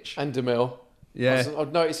the pitch. And DeMille. Yeah,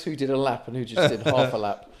 I've noticed who did a lap and who just did half a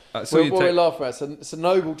lap. What we're laughing at. So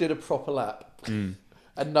Noble did a proper lap, and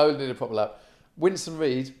Nolan did a proper lap. Winston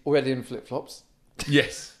Reid already in flip flops.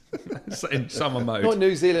 Yes. In summer mode. Not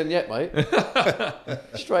New Zealand yet, mate.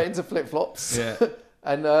 Straight into flip flops. Yeah.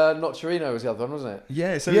 And Nocerino was the other one, wasn't it?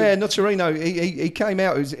 Yeah. So Nocerino. He came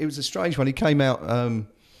out. It was a strange one. He came out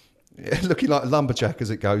looking like a lumberjack as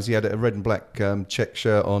it goes. He had a red and black check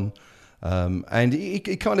shirt on. And he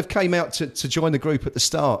kind of came out to join the group at the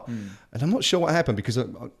start. And I'm not sure what happened, because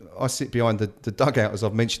I sit behind the dugout, as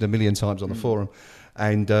I've mentioned a million times on the forum.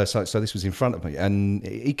 And so this was in front of me. And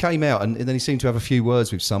he came out, and then he seemed to have a few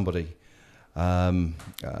words with somebody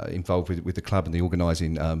involved with the club and the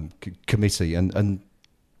organising committee, and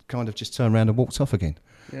kind of just turned around and walked off again.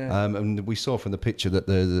 Yeah. And we saw from the picture that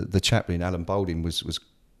the chaplain, Alan Boulding, was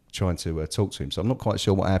trying to talk to him. So I'm not quite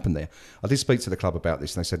sure what happened there. I did speak to the club about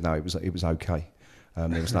this, and they said no, it was okay.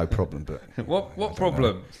 there was no problem. But what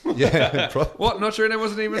problem? Yeah, What? Not sure,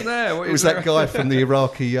 wasn't even there. What it was that guy from the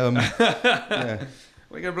Iraqi. Yeah.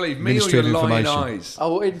 We're going to believe me Ministry or your of lying Information. eyes?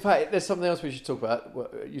 Oh, well, in fact, there's something else we should talk about.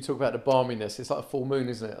 You talk about the balminess. It's like a full moon,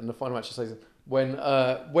 isn't it? And the final match says when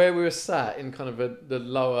where we were sat in kind of the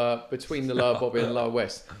lower between the lower Bobby and lower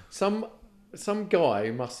West. Some guy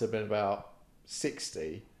who must have been about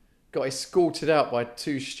 60 got escorted out by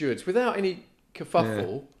 2 stewards without any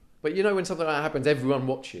kerfuffle. Yeah. But you know when something like that happens, everyone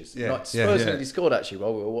watches. Yeah. Like Spurs nearly scored actually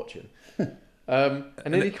while we were watching. And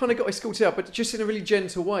then he kind of got escorted out, but just in a really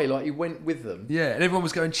gentle way, like he went with them. Yeah, and everyone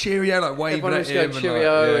was going cheerio, like waving everyone at was him. Going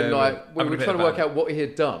cheerio, and we were a bit trying to of work out what he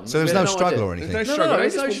had done. So there was no struggle or anything? There's no No, struggle.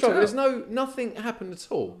 there's no struggle. There's nothing happened at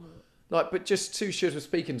all. Like, but just 2 stewards were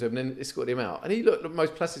speaking to him and then escorted him out. And he looked the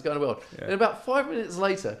most placid guy in the world. Yeah. And about 5 minutes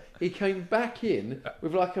later, he came back in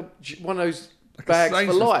with like one of those bags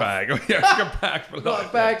for life. Bag. Yeah, like a bag for life.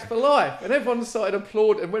 Like bags for life. And everyone started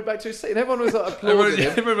applauding and went back to his seat. And everyone was like applauding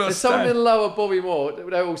him. And someone in lower Bobby Moore, they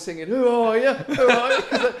were all singing, "Who are you? Who are you?"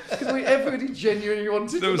 Because everybody genuinely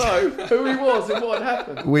wanted to know who he was and what had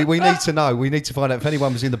happened. We need to know. We need to find out if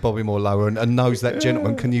anyone was in the Bobby Moore lower and knows that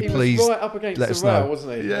gentleman. Can you please was right up against let the us rail, know?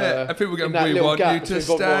 wasn't he? Yeah, and people going, "We want you to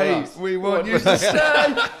stay. We want you to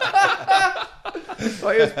stay."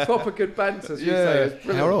 Like, it was proper good banter, as you say. It was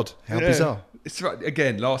brilliant. How odd. How bizarre. It's right.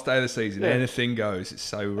 Again, last day of the season, anything goes. It's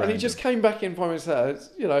so random. And he just came back in 5 minutes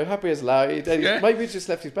later, happy as Larry. Maybe he just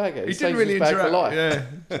left his bag out. He didn't really interact. For life. Yeah,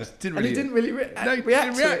 didn't really. And he didn't really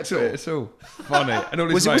react to it at all. Funny. And all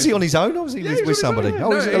his was he on his own or was he with somebody? No,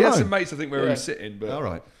 was he had some mates, I think, where he was sitting. But all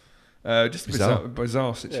right. Just a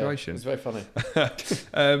bizarre situation. Yeah, it's very funny.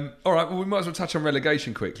 All right, well, we might as well touch on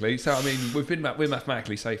relegation quickly. So, I mean, we're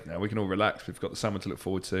mathematically safe now. We can all relax. We've got the summer to look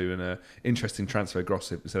forward to and interesting transfer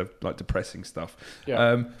gossip instead of like depressing stuff.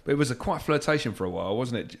 Yeah. But it was quite a flirtation for a while,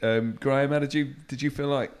 wasn't it? Graham, how did you feel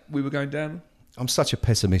like we were going down? I'm such a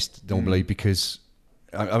pessimist normally because...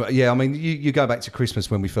 I mean, you go back to Christmas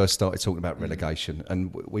when we first started talking about relegation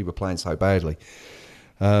and we were playing so badly.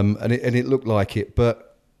 And it looked like it, but...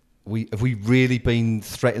 Have we really been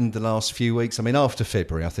threatened the last few weeks? I mean, after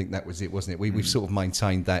February, I think that was it, wasn't it? We've sort of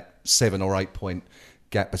maintained that 7 or 8 point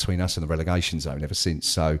gap between us and the relegation zone ever since.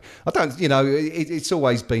 So I don't, it's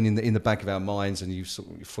always been in the back of our minds, and you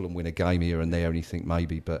Fulham win a game here and there, and you think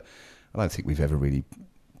maybe, but I don't think we've ever really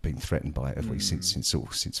been threatened by it, have we?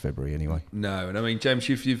 Since February, anyway. No, and I mean, James,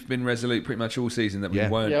 you've been resolute pretty much all season that we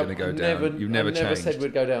weren't going to go down. You've never changed. Never said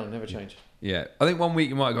we'd go down. Never changed. Yeah, I think 1 week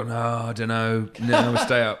you might have gone, I don't know, no, we'll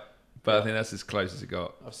stay up. But I think that's as close as it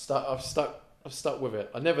got. I've stuck with it.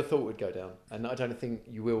 I never thought we'd go down, and I don't think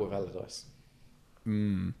you will with Allardyce.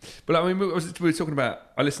 But I mean, we were talking about.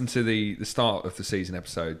 I listened to the start of the season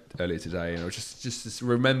episode earlier today, and I was just to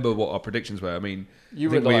remember what our predictions were. I mean,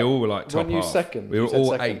 we all were like top half. Second. We were all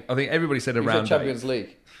second. 8. I think everybody said around Champions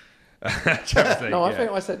League. Champions League. No, I think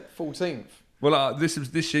I said 14th. Well, this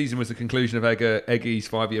season was the conclusion of Eggy's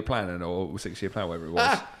 5-year plan or 6-year plan, whatever it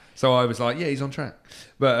was. So I was like, yeah, he's on track.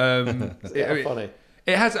 But funny.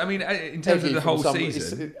 It has. I mean, in terms of the whole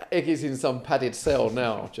season, Iggy's in some padded cell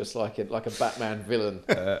now, just like a Batman villain.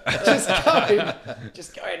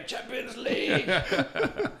 just going Champions League.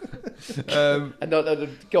 And the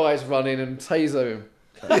guys run in and taser him.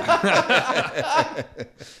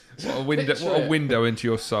 What a window into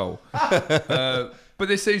your soul. But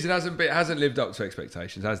this season hasn't lived up to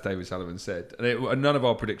expectations, as David Sullivan said, and none of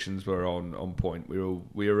our predictions were on point.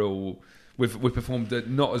 We've performed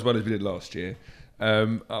not as well as we did last year.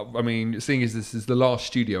 I mean, seeing as this is the last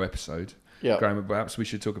studio episode, Graham, perhaps we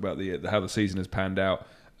should talk about how the season has panned out.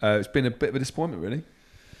 It's been a bit of a disappointment, really.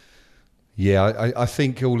 Yeah, I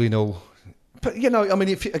think all in all. But, I mean,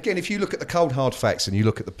 if you look at the cold, hard facts and you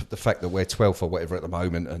look at the fact that we're 12th or whatever at the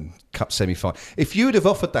moment and Cup semi-final, if you would have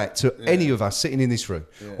offered that to any of us sitting in this room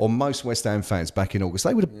or most West Ham fans back in August,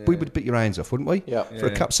 we would have bit your hands off, wouldn't we? Yeah. For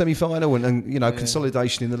a Cup semi-final and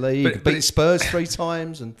consolidation in the league, beat Spurs 3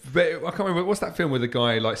 times. But I can't remember, what's that film where the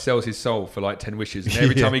guy sells his soul for 10 wishes and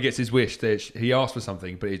every time he gets his wish, he asks for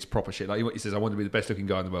something, but it's proper shit. He says, I want to be the best looking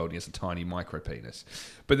guy in the world, and he has a tiny micro penis.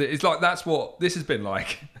 But it's that's what this has been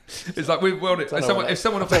like. It's like if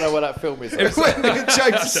someone I don't know what that film is.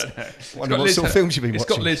 James, wonder what sort of films you've been watching. It's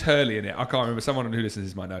got Liz Hurley in it. I can't remember. Someone who listens to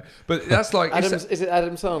this might know. But that's like is it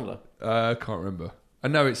Adam Sandler? I can't remember. I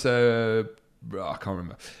know it's I can't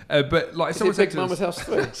remember. But like Is someone it said Big to Mama's us, House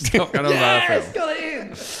 3? stop going on about that film. got it in.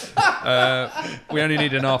 We only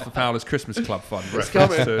need an Arthur Fowler's Christmas Club fund.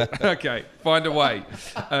 coming. Okay, find a way.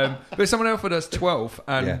 But someone offered us 12th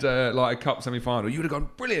and like a cup semi-final. You would have gone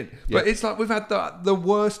brilliant. But it's like we've had the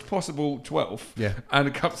worst possible 12th and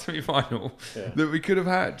a cup semi-final that we could have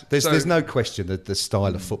had. There's no question that the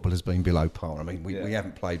style of football has been below par. I mean, we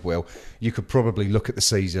haven't played well. You could probably look at the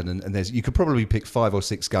season and you could probably pick 5 or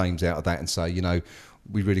 6 games out of that and say, you know,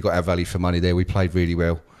 we really got our value for money there. We played really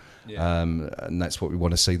well. And that's what we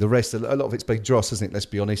want to see. The rest, a lot of it's been dross, isn't it? Let's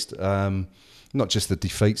be honest. Not just the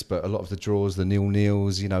defeats, but a lot of the draws, the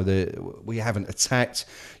 0-0s. You know, we haven't attacked.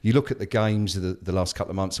 You look at the games of the last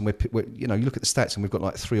couple of months, and we're you know, you look at the stats, and we've got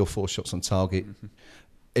like 3 or 4 shots on target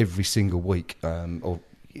every single week.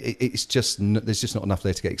 It's just there's just not enough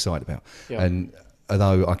there to get excited about. And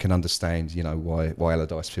although I can understand, you know, why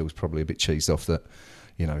Allardyce feels probably a bit cheesed off that,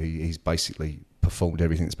 you know, he's basically performed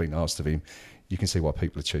everything that's been asked of him. You can see why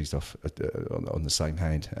people are cheesed off on the same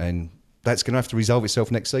hand, and that's going to have to resolve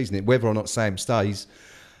itself next season. Whether or not Sam stays,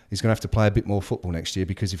 he's going to have to play a bit more football next year,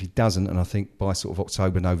 because if he doesn't, and I think by sort of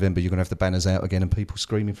October, November, you're going to have the banners out again and people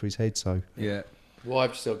screaming for his head. So Well,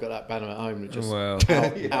 I've still got that banner at home that just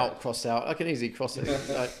out crossed out. I can easily cross it,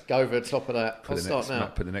 go over the top of that. I'll start now.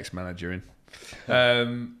 Put the next manager in.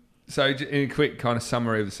 So, in a quick kind of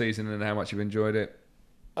summary of the season and how much you've enjoyed it.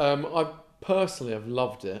 I personally have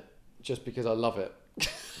loved it just because I love it.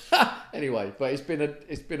 Anyway, but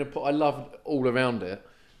I loved all around it.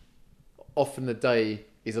 Often the day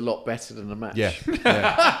is a lot better than the match.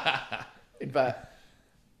 In fact,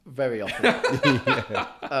 very often.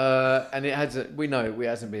 And it hasn't. We know it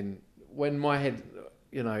hasn't been. When my head,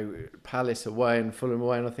 you know, Palace away and Fulham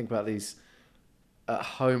away, and I think about these at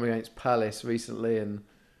home against Palace recently, and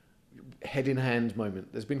head in hand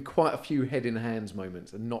moment. There's been quite a few head in hands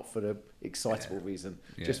moments, and not for the excitable reason,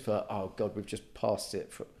 just for oh god, we've just passed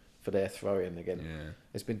it for their throw in again.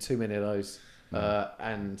 There's been too many of those,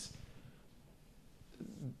 and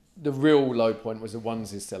the real low point was the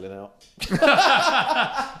onesies selling out.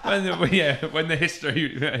 when the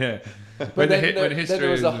history, But then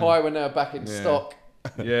there was a high when they were back in stock.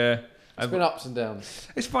 It's been ups and downs.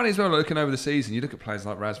 It's funny as well, looking over the season, you look at players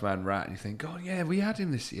like Razvan Rat and you think, God, we had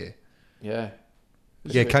him this year.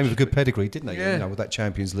 Came with a good pedigree, didn't they? You know, with that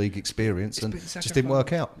Champions League experience, and just didn't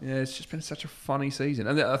work out. It's just been such a funny season.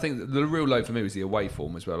 And I think the real low for me was the away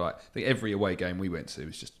form as well. Like, I think every away game we went to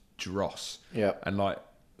was just dross. And like,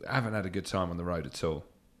 I haven't had a good time on the road at all.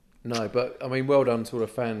 No, but I mean, well done to all the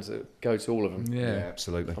fans that go to all of them. Yeah,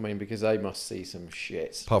 absolutely. I mean, because they must see some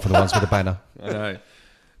shit. Apart from the ones with the banner. I know.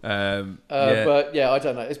 But I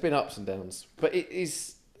don't know. It's been ups and downs, but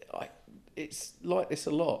it's like this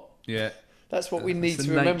a lot. That's what we need to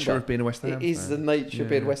remember. The nature of being a West Ham fan. It is the nature of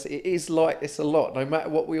being West Ham. It is like this a lot. No matter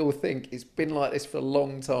what we all think, it's been like this for a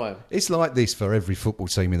long time. It's like this for every football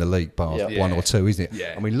team in the league, bar one or two, isn't it?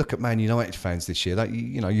 Yeah. I mean, look at Man United fans this year.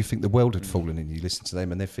 You think the world had fallen in. You listen to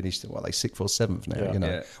them, and they've finished. They 6th or 7th now. You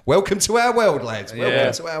know, welcome to our world, lads.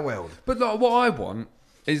 Welcome to our world. But like, what I want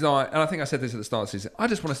is like, and I think I said this at the start of the season. I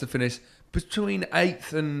just want us to finish between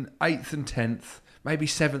 8th and 10th. Maybe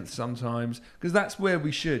 7th sometimes, because that's where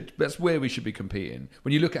we should be competing.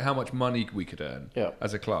 When you look at how much money we could earn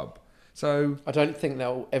as a club. So I don't think that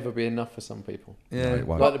will ever be enough for some people. No,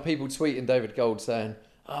 like the people tweeting David Gold saying,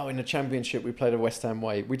 "Oh, in the Championship we play the West Ham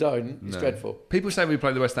way." We don't. It's dreadful. People say we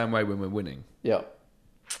play the West Ham way when we're winning. Yeah.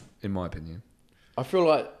 In my opinion. I feel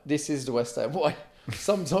like this is the West Ham way.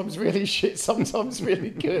 Sometimes really shit, sometimes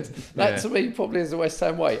really good. That to me probably is the West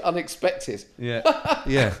Ham way. Unexpected.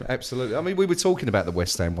 Yeah, absolutely. I mean, we were talking about the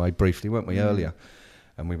West Ham way briefly, weren't we, earlier?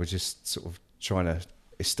 And we were just sort of trying to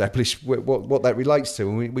establish what that relates to.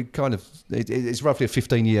 And we kind of, it's roughly a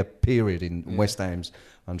 15-year period in West Ham's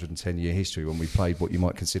 110-year history when we played what you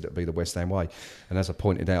might consider to be the West Ham way. And as I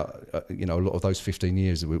pointed out, a lot of those 15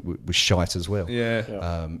 years were shite as well.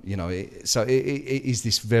 So it is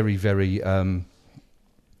this very, very...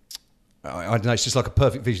 I don't know, it's just like a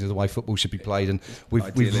perfect vision of the way football should be played, and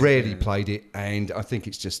we've rarely played it, and I think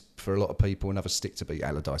it's just, for a lot of people, another stick to beat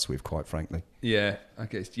Allardyce with, quite frankly. Yeah, I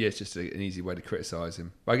guess, it's just an easy way to criticise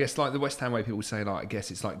him. But I guess, like the West Ham way, people say, like, I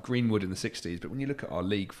guess it's like Greenwood in the 60s, but when you look at our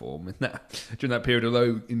league form, during that period,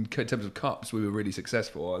 although in terms of cups we were really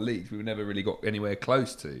successful, our leagues, we never really got anywhere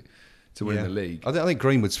close to win the league. I think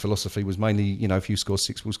Greenwood's philosophy was mainly, if you score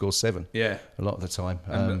 6, we'll score 7. Yeah. A lot of the time.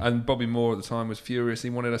 And Bobby Moore at the time was furious. He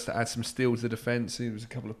wanted us to add some steel to the defence. There was a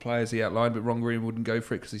couple of players he outlined, but Ron Green wouldn't go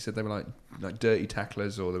for it because he said they were like dirty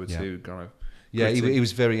tacklers, or there were two kind of Yeah, he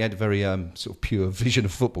was very had a very sort of pure vision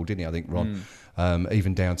of football, didn't he? I think Ron,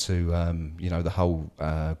 even down to the whole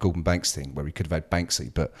Gordon Banks thing, where he could have had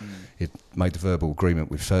Banksy, but he made the verbal agreement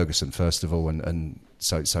with Ferguson first of all, and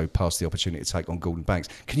so passed the opportunity to take on Gordon Banks.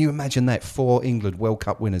 Can you imagine that 4 England World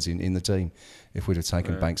Cup winners in the team? If we'd have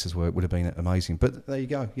taken Banks as well, it would have been amazing. But there you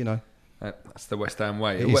go, That's the West Ham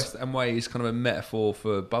way. The West Ham way is kind of a metaphor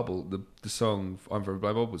for Bubble, the song I'm Forever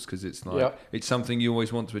by Bubbles, because it's like it's something you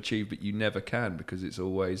always want to achieve, but you never can because it's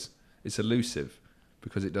elusive,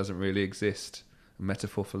 because it doesn't really exist. A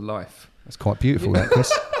metaphor for life. That's quite beautiful, that,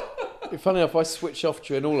 Chris. Funny enough, I switched off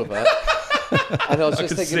during all of that. And I was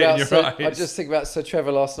just thinking about Sir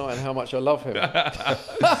Trevor last night and how much I love him.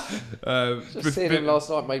 Seeing him last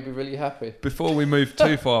night made me really happy. Before we move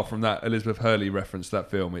too far from that Elizabeth Hurley reference to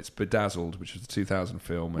that film, it's Bedazzled, which was the 2000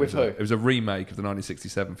 film. It was a remake of the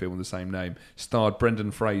 1967 film with the same name. Starred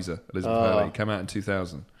Brendan Fraser. Elizabeth Hurley came out in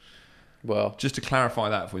 2000. Well, just to clarify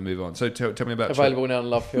that before we move on. So tell me about available now in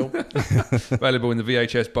Love Film. Available in the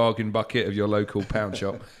VHS bargain bucket of your local pound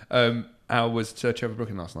shop. How was Sir Trevor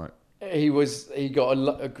Brooking last night? He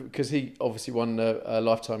got because he obviously won a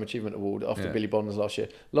Lifetime Achievement Award after Billy Bonds last year.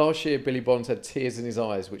 Last year, Billy Bonds had tears in his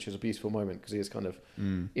eyes, which was a beautiful moment because he was kind of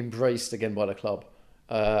embraced again by the club.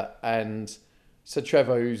 And Sir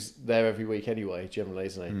Trevor, who's there every week anyway, generally,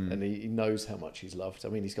 isn't he? And he knows how much he's loved. I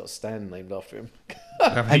mean, he's got a stand named after him.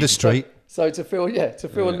 And a street. So to feel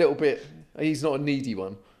a little bit, he's not a needy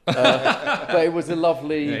one. But it was a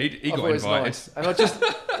lovely. He got invited. Nice. And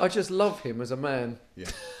I just love him as a man.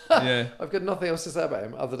 Yeah. I've got nothing else to say about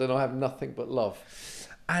him other than I have nothing but love.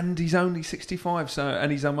 And he's only 65,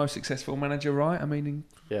 and he's our most successful manager, right? I mean,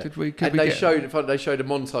 they showed a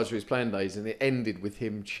montage of his playing days, and it ended with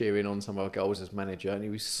him cheering on some of our goals as manager, and he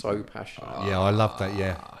was so passionate. Yeah, I loved that.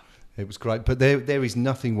 Yeah, it was great. But there is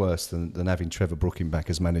nothing worse than having Trevor Brooking back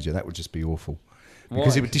as manager. That would just be awful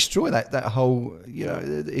because it would destroy that whole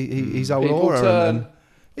his whole aura. And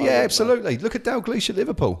yeah, absolutely. Look at Dalglish at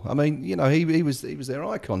Liverpool. I mean, he was their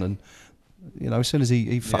icon, and as soon as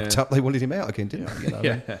he fucked up, they wanted him out again, didn't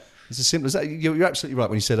they? It's as simple as that. You're absolutely right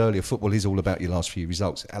when you said earlier, football is all about your last few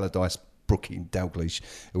results. Allardyce, Brooking, Dalglish,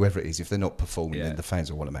 whoever it is, if they're not performing, then the fans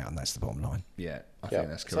will want them out, and that's the bottom line. Yeah, I think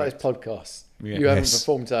that's correct. So it's podcasts. Yeah. You haven't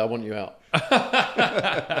performed today, I want you out.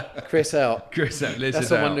 Chris out. Liz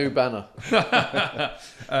that's on my new banner.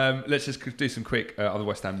 Let's just do some quick other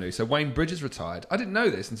West Ham news. So Wayne Bridges retired. I didn't know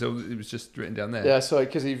this until it was just written down there. Yeah, sorry,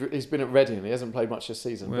 because he's been at Reading. He hasn't played much this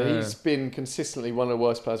season, but he's been consistently one of the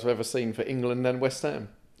worst players I've ever seen for England and West Ham.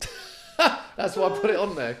 That's why I put it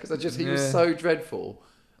on there, because he was so dreadful.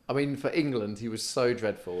 I mean, for England, he was so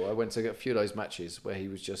dreadful. I went to a few of those matches where he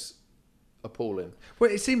was just appalling.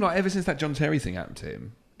 Well, it seemed like ever since that John Terry thing happened to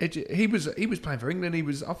him, he was playing for England.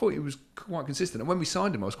 I thought he was quite consistent, and when we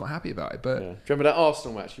signed him, I was quite happy about it. But do you remember that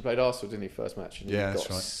Arsenal match? He played Arsenal, didn't he? First match, and he got that's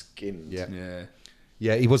right. skinned.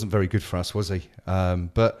 Yeah. He wasn't very good for us, was he?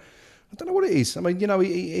 But I don't know what it is. I mean,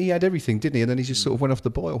 he had everything, didn't he? And then he just sort of went off the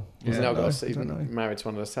boil. He's now got a season married to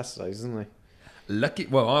one of the Saturdays, isn't he? Lucky.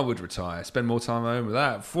 Well, I would retire. Spend more time at home with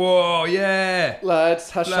that. Whoa, yeah,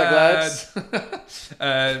 lads. Hashtag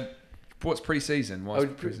lads. What's pre-season?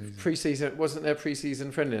 Pre-season wasn't there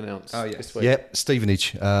pre-season friendly announced? Oh, this week? Yep,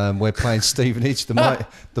 Stevenage. We're playing Stevenage,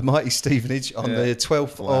 the mighty Stevenage, on the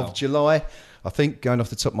 12th of July. I think, going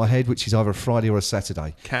off the top of my head, which is either a Friday or a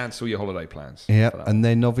Saturday. Cancel your holiday plans. Yeah, and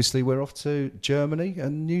then obviously we're off to Germany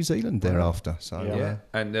and New Zealand thereafter. So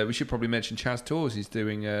and we should probably mention Chaz Tours. He's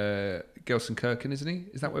doing Gelsenkirchen, isn't he?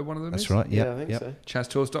 Is that where one of them is? That's right, yeah. I think so.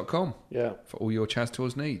 ChazTours.com. Yeah. For all your Chaz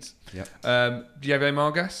Tours needs. Yeah. Javier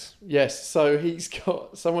Margas? Yes, so he's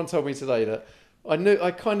got... Someone told me today that...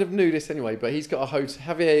 I kind of knew this anyway, but he's got a hotel...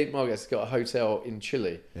 Javier Margas has got a hotel in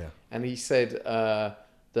Chile. Yeah. And he said...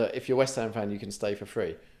 that if you're a West Ham fan, you can stay for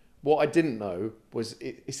free. What I didn't know was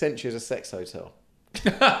it essentially is a sex hotel.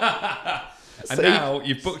 And now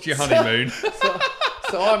you've booked your honeymoon.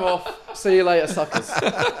 So I'm off. See you later, suckers.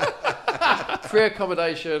 Free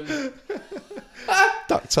accommodation.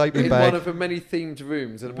 Duct tape in bag. one of the many themed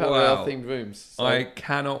rooms, and apparently there are themed rooms. So I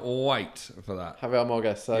cannot wait for that. Javier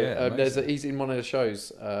Margas. So he's in one of the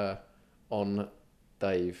shows on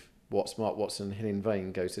Dave. Mark Watson in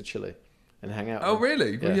vain goes to Chile and hang out. Oh,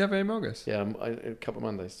 really? Will you have a Margus? Yeah, a couple of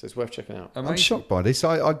Mondays, so it's worth checking out. I'm shocked by this.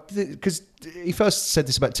 Because he first said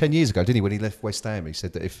this about 10 years ago, didn't he, when he left West Ham? He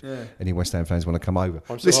said that if any West Ham fans want to come over.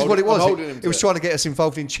 This is what it was. He was trying to get us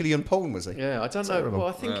involved in Chilean porn, was he? Yeah, I don't know. Well,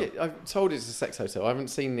 I think I'm told it's a sex hotel. I haven't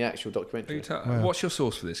seen the actual documentary. What's your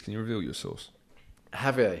source for this? Can you reveal your source?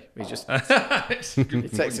 Javier. He just He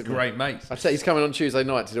texted me. great mates. I say he's coming on Tuesday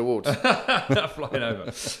night to the awards. Flying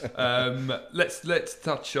over. Let's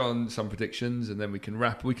touch on some predictions and then we can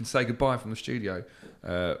wrap. We can say goodbye from the studio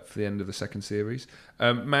for the end of the second series.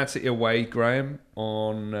 Man City away, Graham,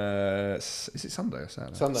 on is it Sunday or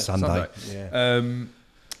Saturday? Sunday. Yeah.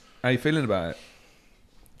 How are you feeling about it?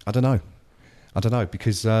 I don't know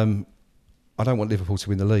because I don't want Liverpool to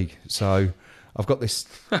win the league. So I've got this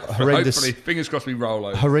horrendous, hopefully, fingers crossed, we roll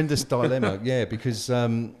over. Horrendous dilemma. Yeah, because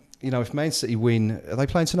if Man City win, are they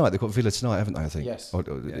playing tonight? They've got Villa tonight, haven't they? I think. Yes. Or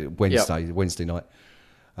Wednesday night.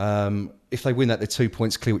 If they win that, they're 2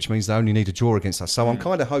 points clear, which means they only need a draw against us. So I'm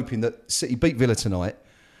kind of hoping that City beat Villa tonight,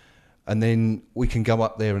 and then we can go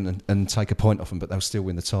up there and take a point off them, but they'll still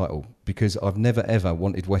win the title. Because I've never ever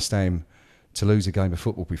wanted West Ham to lose a game of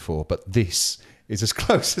football before, but this is as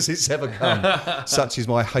close as it's ever come. Such is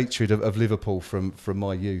my hatred of Liverpool from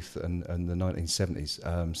my youth and the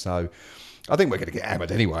 1970s. So I think we're going to get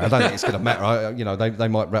hammered anyway. I don't think it's going to matter. They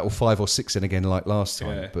might rattle 5 or 6 in again like last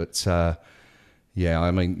time. Yeah. But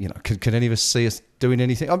I mean, can any of us see us doing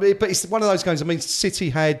anything? I mean, but it's one of those games. I mean, City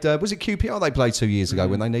had was it QPR they played 2 years ago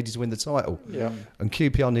when they needed to win the title? Yeah, and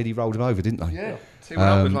QPR nearly rolled them over, didn't they? Yeah. They went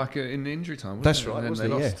up with like in injury time. Wasn't That's it? right. And then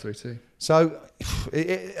they lost 3-2. So,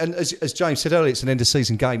 and as James said earlier, it's an end of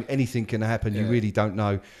season game. Anything can happen. You really don't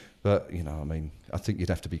know. But I mean, I think you'd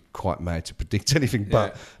have to be quite mad to predict anything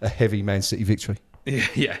but a heavy Man City victory.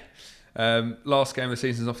 Yeah. Last game of the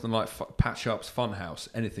season is often like Patch Up's Funhouse.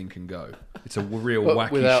 Anything can go. It's a real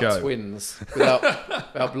wacky without show. Twins,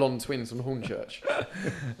 without blonde twins from Hornchurch.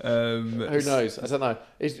 Who knows? I don't know.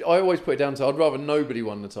 I always put it down to I'd rather nobody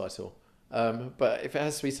won the title. But if it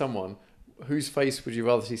has to be someone, whose face would you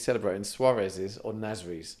rather see celebrating, Suarez's or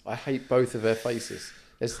Nasri's? I hate both of their faces.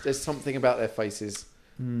 There's something about their faces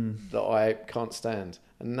that I can't stand.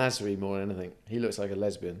 And Nasri more than anything. He looks like a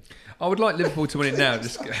lesbian. I would like Liverpool to win it now.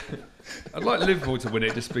 I'd like Liverpool to win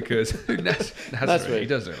it just because Nasri, he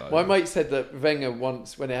does look like My that. mate said that Wenger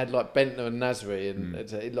once, when it had like Bentner and Nasri, and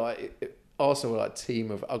Arsenal were like a team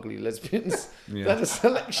of ugly lesbians. Yeah. They had a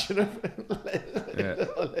selection of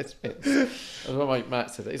lesbians. As my mate Matt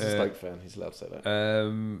said it. He's a Stoke fan. He's allowed to say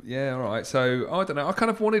that. Yeah, all right. So, I don't know. I kind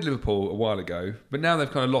of wanted Liverpool a while ago, but now they've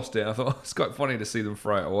kind of lost it. I thought it's quite funny to see them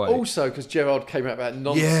throw it away. Also, because Gerrard came out about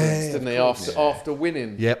nonsense, didn't he, after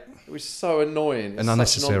winning? Yep. It was so annoying. And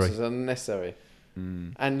unnecessary. Unnecessary.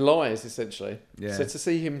 And lies, essentially. Yeah. So to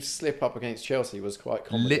see him slip up against Chelsea was quite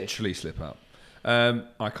comedy. Literally slip up.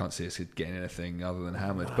 I can't see us getting anything other than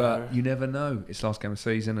hammered, but you never know. It's last game of the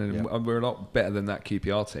season, and we're a lot better than that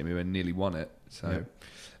QPR team who nearly won it. So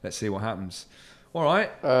let's see what happens. All right.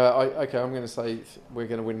 Okay, I'm going to say we're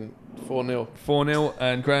going to win 4-0. 4-0,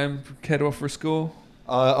 and Graham, care to offer a score?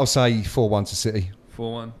 I'll say 4-1 to City.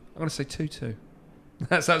 4-1. I'm going to say 2-2.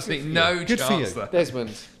 That's absolutely no Good for you. chance there.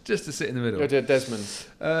 Desmond. Just to sit in the middle. Go to Desmond.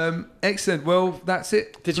 Excellent. Well, that's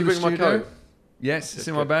it. Did you for the bring my studio. coat? Yes, it's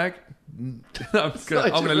in my bag. I'm going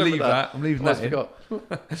to Remember leave that. I'm leaving that in.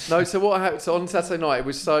 Forgot. No, so what happened? So on Saturday night, it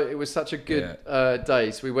was such a good day.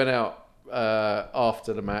 So we went out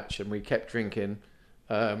after the match and we kept drinking.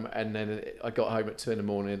 And then I got home at 2 a.m.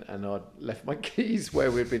 and I'd left my keys where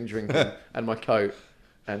we'd been drinking and my coat.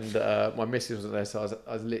 And my missus wasn't there, so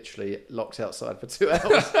I was literally locked outside for 2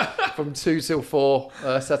 hours from 2 till 4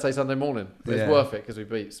 Saturday, Sunday morning. But it's worth it because we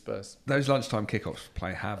beat Spurs. Those lunchtime kickoffs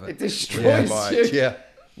play havoc. It destroys you. Yeah.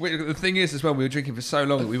 The thing is, as well, we were drinking for so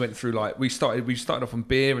long that we went through we started off on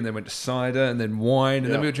beer and then went to cider and then wine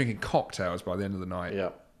and then we were drinking cocktails by the end of the night.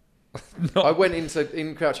 Yeah. I went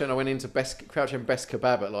in Crouch End. I went into Crouch End Best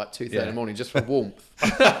Kebab at like 2:30 in the morning just for warmth.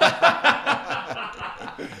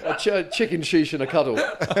 A chicken sheesh and a cuddle.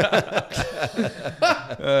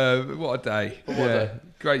 What a day!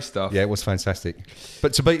 Great stuff. Yeah, it was fantastic.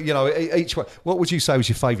 But to be, each one. What would you say was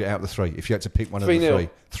your favourite out of the three? If you had to pick one of the 3-0.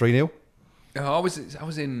 three, 3-0. I was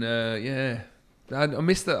in. I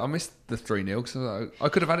missed the 3-0 because I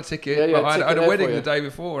could have had a ticket, but I had a wedding the day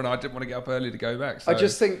before and I didn't want to get up early to go back. So. I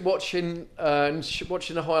just think watching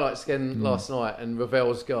the highlights again last night and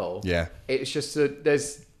Ravel's goal. Yeah, it's just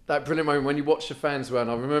there's that brilliant moment when you watch the fans well,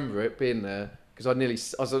 and I remember it being there because I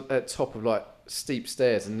was at the top of like steep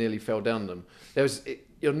stairs and nearly fell down them.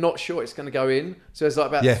 You're not sure it's going to go in, so there's like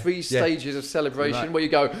about 3 stages of celebration where you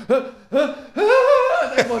go.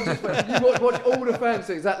 And everyone just you watch all the fans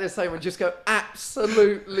do exactly the same and just go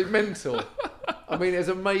absolutely mental. I mean, it's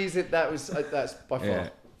amazing. That's by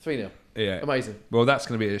far 3-0. Yeah, amazing. Well, that's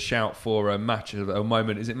going to be a shout for a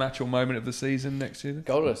moment. Is it match or moment of the season next year?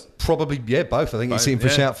 Goalless. Probably, both. I think he's in for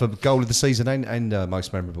shout for goal of the season and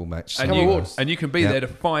most memorable match. And you can be there to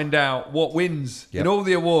find out what wins in all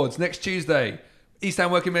the awards next Tuesday. East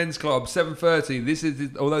Ham Working Men's Club,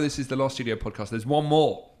 7:30. Although this is the last studio podcast, there's one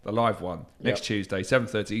more, the live one, next Tuesday,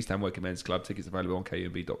 7:30, East Ham Working Men's Club. Tickets available on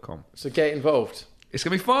kumb.com. So get involved. It's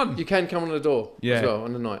going to be fun. You can come on the door as well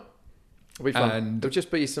on the night. It'll be fun. And there'll just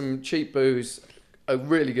be some cheap booze, a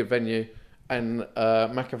really good venue, and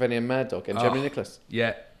Machiavelli and Mad Dog and Jeremy Nicholas.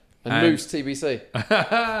 Yeah. And Moose TBC.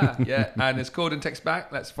 Yeah, and it's called and text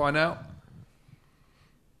back. Let's find out.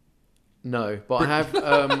 No, but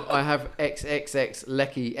I have XXX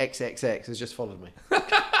Lecky XXX has just followed me.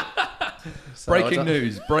 So Breaking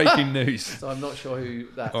news. So I'm not sure who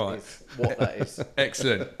that is, what that is.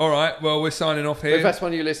 Excellent. All right, well, we're signing off here. But if that's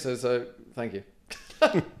one of you listeners, so thank you.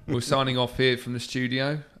 We're signing off here from the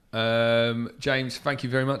studio. James, thank you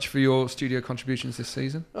very much for your studio contributions this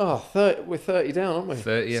season. We're 30 down, aren't we?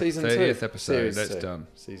 30th episode. That's done.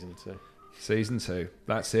 Season 2. Season 2.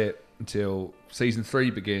 That's it until season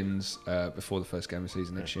 3 begins before the first game of the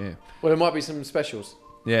season next year. Well, there might be some specials.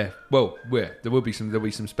 Yeah. Well, there'll be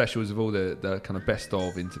some specials of all the kind of best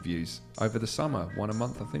of interviews over the summer, one a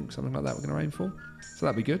month, I think, something like that. We're going to aim for. So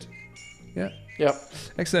that'd be good. Yeah. Yep.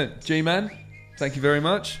 Excellent. G-Man, thank you very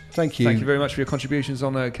much. Thank you. Thank you very much for your contributions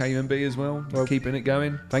on KUMB as well. Keeping it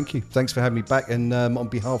going. Thank you. Thanks for having me back. And on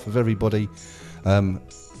behalf of everybody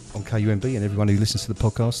on KUMB and everyone who listens to the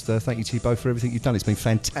podcast, thank you to you both for everything you've done. It's been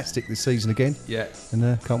fantastic this season again. Yeah.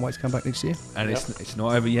 And can't wait to come back next year. And it's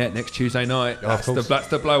not over yet. Next Tuesday night. Of course. That's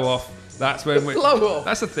the blow off. That's when we blow off.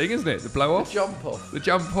 That's the thing, isn't it? The blow off. The jump off. The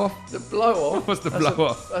jump off. The blow off. What's the blow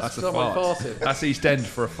off? That's a someone fart. farting. That's East End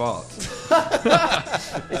for a fart. It's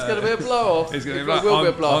going to be a blow off. It's going to be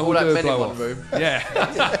a blow off. All that men in one room. Yeah.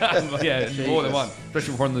 Yeah, more than one.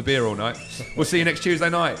 Especially for on the beer all night. We'll see you next Tuesday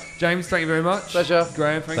night. James, thank you very much. Pleasure.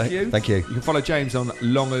 Graham, thank you. Thank you. You can follow James on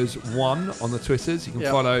Longers1 on the Twitters. You can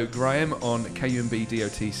follow Graham on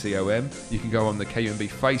KUMB.DOTCOM. You can go on the KUMB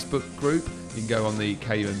Facebook group. You can go on the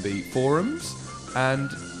KUMB forums. And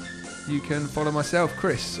you can follow myself,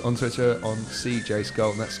 Chris, on Twitter on CJ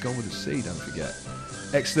Skull, and that's Skull with a C, don't forget.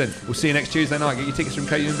 Excellent. We'll see you next Tuesday night. Get your tickets from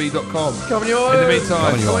KUMB.com. Come on, you In the meantime,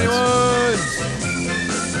 Come on, you come on, you